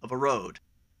end of a road.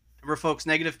 Remember, folks,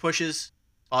 negative pushes,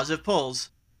 positive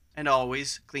pulls, and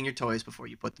always clean your toys before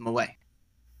you put them away.